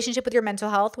good relationship with your mental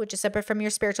health, which is separate from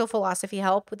your spiritual philosophy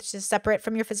health, which is separate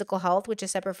from your physical health, which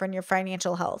is separate from your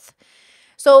financial health.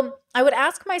 So I would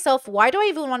ask myself, why do I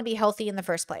even want to be healthy in the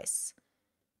first place?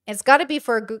 It's got to be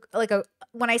for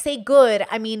when I say good,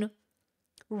 I mean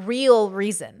real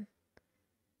reason.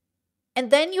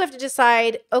 And then you have to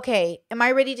decide, okay, am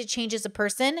I ready to change as a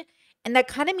person? And that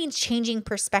kind of means changing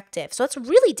perspective. So it's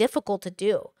really difficult to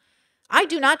do. I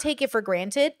do not take it for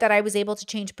granted that I was able to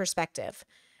change perspective.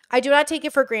 I do not take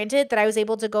it for granted that I was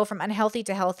able to go from unhealthy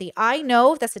to healthy. I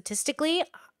know that statistically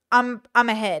I'm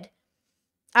ahead.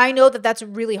 I know that that's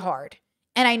really hard.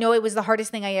 And I know it was the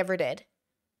hardest thing I ever did.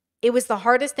 It was the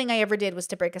hardest thing I ever did was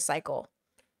to break a cycle.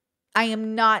 I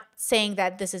am not saying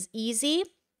that this is easy,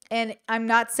 and I'm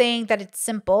not saying that it's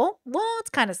simple. Well, it's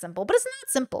kind of simple, but it's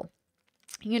not simple.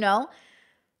 You know,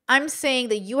 I'm saying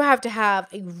that you have to have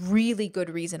a really good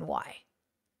reason why.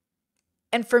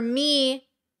 And for me,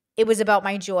 it was about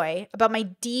my joy, about my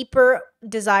deeper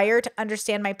desire to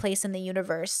understand my place in the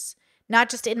universe, not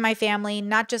just in my family,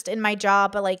 not just in my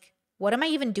job, but like, what am I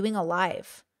even doing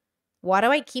alive? Why do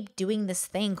I keep doing this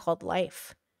thing called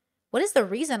life? What is the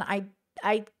reason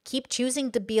I keep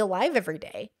choosing to be alive every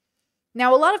day?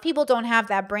 Now, a lot of people don't have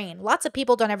that brain. Lots of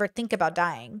people don't ever think about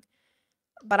dying.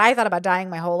 But I thought about dying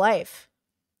my whole life.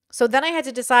 So then I had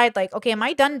to decide, like, okay, am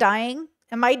I done dying?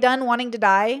 Am I done wanting to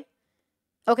die?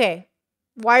 Okay,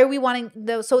 why are we wanting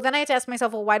those? So then I had to ask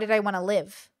myself, well, why did I want to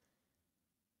live?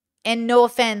 And no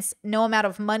offense, no amount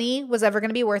of money was ever going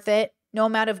to be worth it. No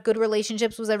amount of good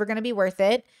relationships was ever going to be worth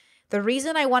it. The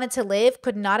reason I wanted to live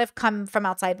could not have come from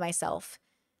outside myself.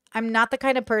 I'm not the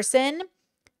kind of person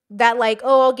that like,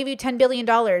 oh, I'll give you $10 billion.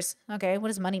 Okay, what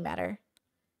does money matter?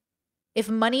 If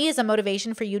money is a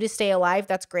motivation for you to stay alive,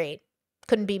 that's great.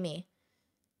 Couldn't be me.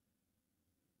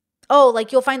 Oh,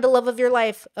 like you'll find the love of your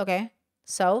life. Okay,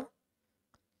 so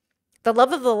the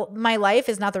love of my life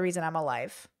is not the reason I'm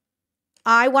alive.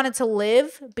 I wanted to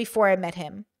live before I met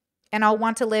him, and I'll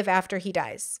want to live after he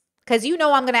dies. Because you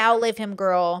know I'm going to outlive him,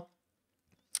 girl.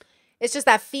 It's just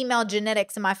that female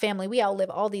genetics in my family. We outlive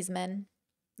all these men,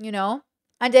 you know?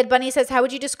 Undead Bunny says, how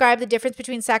would you describe the difference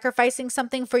between sacrificing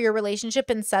something for your relationship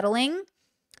and settling?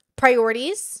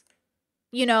 Priorities.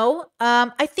 You know,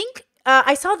 I think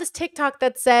I saw this TikTok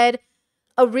that said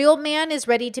a real man is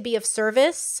ready to be of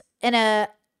service, and a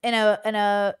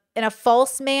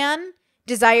false man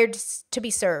desired to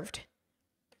be served.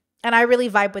 And I really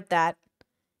vibe with that.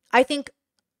 I think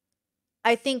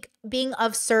being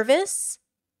of service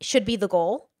should be the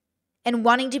goal, and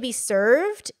wanting to be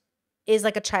served is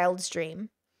like a child's dream.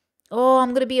 Oh,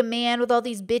 I'm gonna be a man with all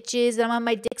these bitches, and I'm on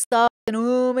my dick stuff, and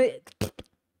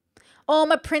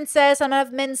I'm a princess. I'm gonna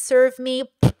have men serve me.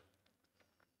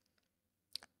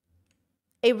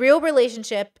 A real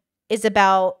relationship is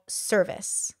about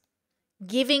service,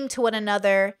 giving to one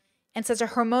another in such a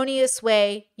harmonious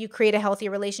way. You create a healthy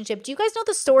relationship. Do you guys know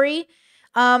the story?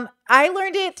 I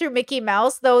learned it through Mickey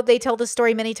Mouse, though they tell the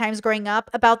story many times growing up,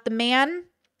 about the man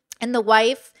and the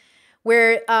wife,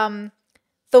 where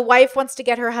the wife wants to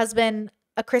get her husband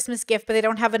a Christmas gift, but they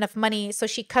don't have enough money, so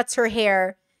she cuts her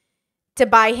hair to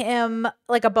buy him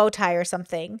like a bow tie or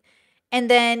something. And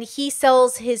then he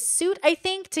sells his suit, I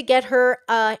think, to get her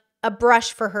a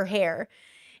brush for her hair.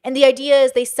 And the idea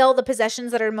is they sell the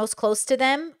possessions that are most close to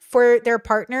them for their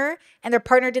partner, and their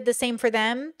partner did the same for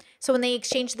them. So when they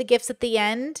exchanged the gifts at the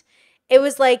end, it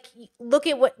was like, look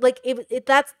at what, like,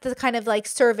 that's the kind of like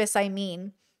service I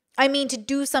mean. I mean, to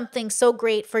do something so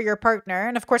great for your partner.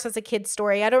 And of course, that's a kid's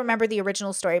story. I don't remember the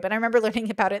original story, but I remember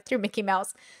learning about it through Mickey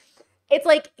Mouse. It's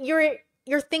like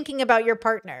you're thinking about your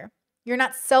partner. You're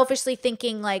not selfishly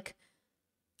thinking like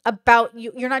about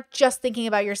you. You're not just thinking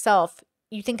about yourself.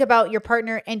 You think about your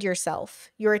partner and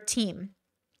yourself. You're a team.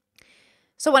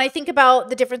 So when I think about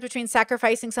the difference between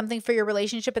sacrificing something for your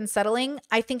relationship and settling,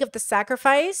 I think of the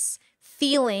sacrifice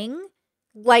feeling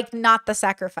like not the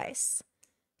sacrifice.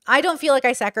 I don't feel like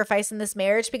I sacrifice in this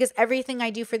marriage because everything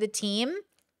I do for the team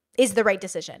is the right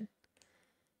decision.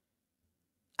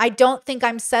 I don't think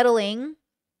I'm settling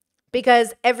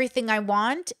because everything I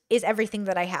want is everything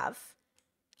that I have.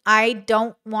 I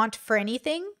don't want for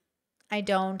anything.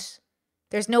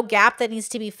 There's no gap that needs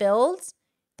to be filled.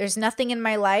 There's nothing in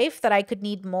my life that I could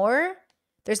need more.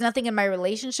 There's nothing in my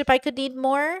relationship I could need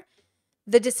more.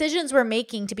 The decisions we're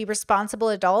making to be responsible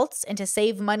adults and to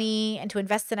save money and to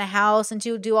invest in a house and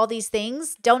to do all these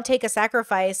things don't take a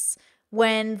sacrifice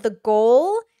when the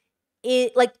goal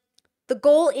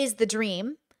is the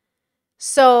dream.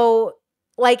 So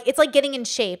like, it's like getting in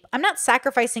shape. I'm not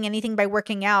sacrificing anything by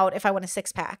working out if I want a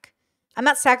six pack. I'm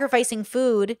not sacrificing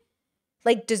food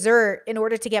like dessert in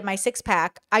order to get my six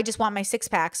pack. I just want my six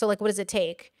pack. So like, what does it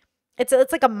take? It's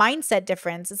like a mindset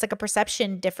difference. It's like a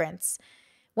perception difference.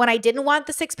 When I didn't want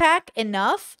the six pack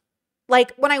enough,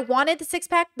 like when I wanted the six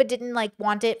pack but didn't like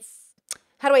want it.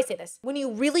 How do I say this? When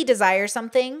you really desire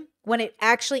something, when it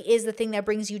actually is the thing that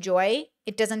brings you joy,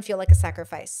 it doesn't feel like a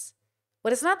sacrifice.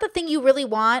 When it's not the thing you really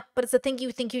want, but it's the thing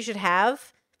you think you should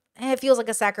have, and it feels like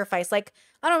a sacrifice. Like,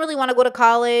 I don't really want to go to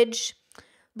college,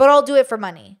 but I'll do it for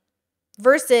money.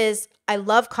 versus I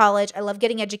love college. I love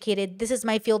getting educated. This is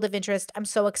my field of interest. I'm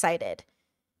so excited.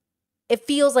 It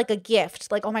feels like a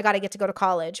gift. Like, oh my God, I get to go to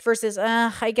college versus,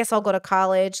 I guess I'll go to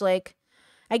college. Like,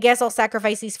 I guess I'll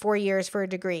sacrifice these 4 years for a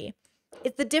degree.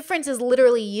 The difference is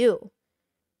literally you.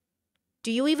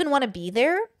 Do you even want to be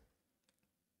there?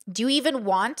 Do you even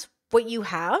want what you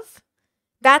have?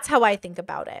 That's how I think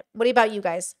about it. What about you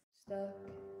guys? Stuck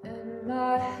in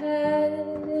my head,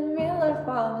 in real life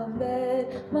I'm in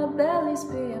bed, my belly's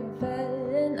being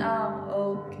fed and I'm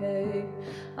okay,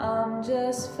 I'm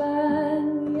just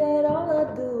fine, yet all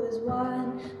I do is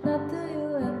whine, not to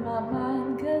you in my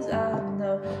mind, cause I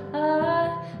know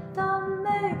I don't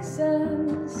make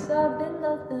sense, I've been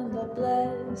nothing but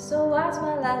blessed, so why's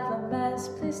my life a mess,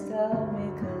 please tell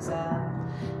me, cause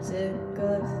I'm sick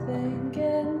of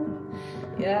thinking,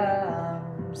 yeah,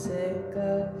 I'm sick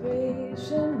of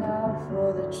reaching out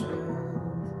for the truth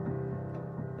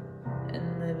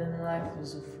and living life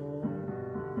as a fool.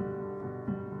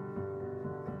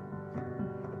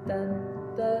 Dun,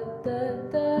 dun,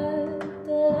 dun, dun.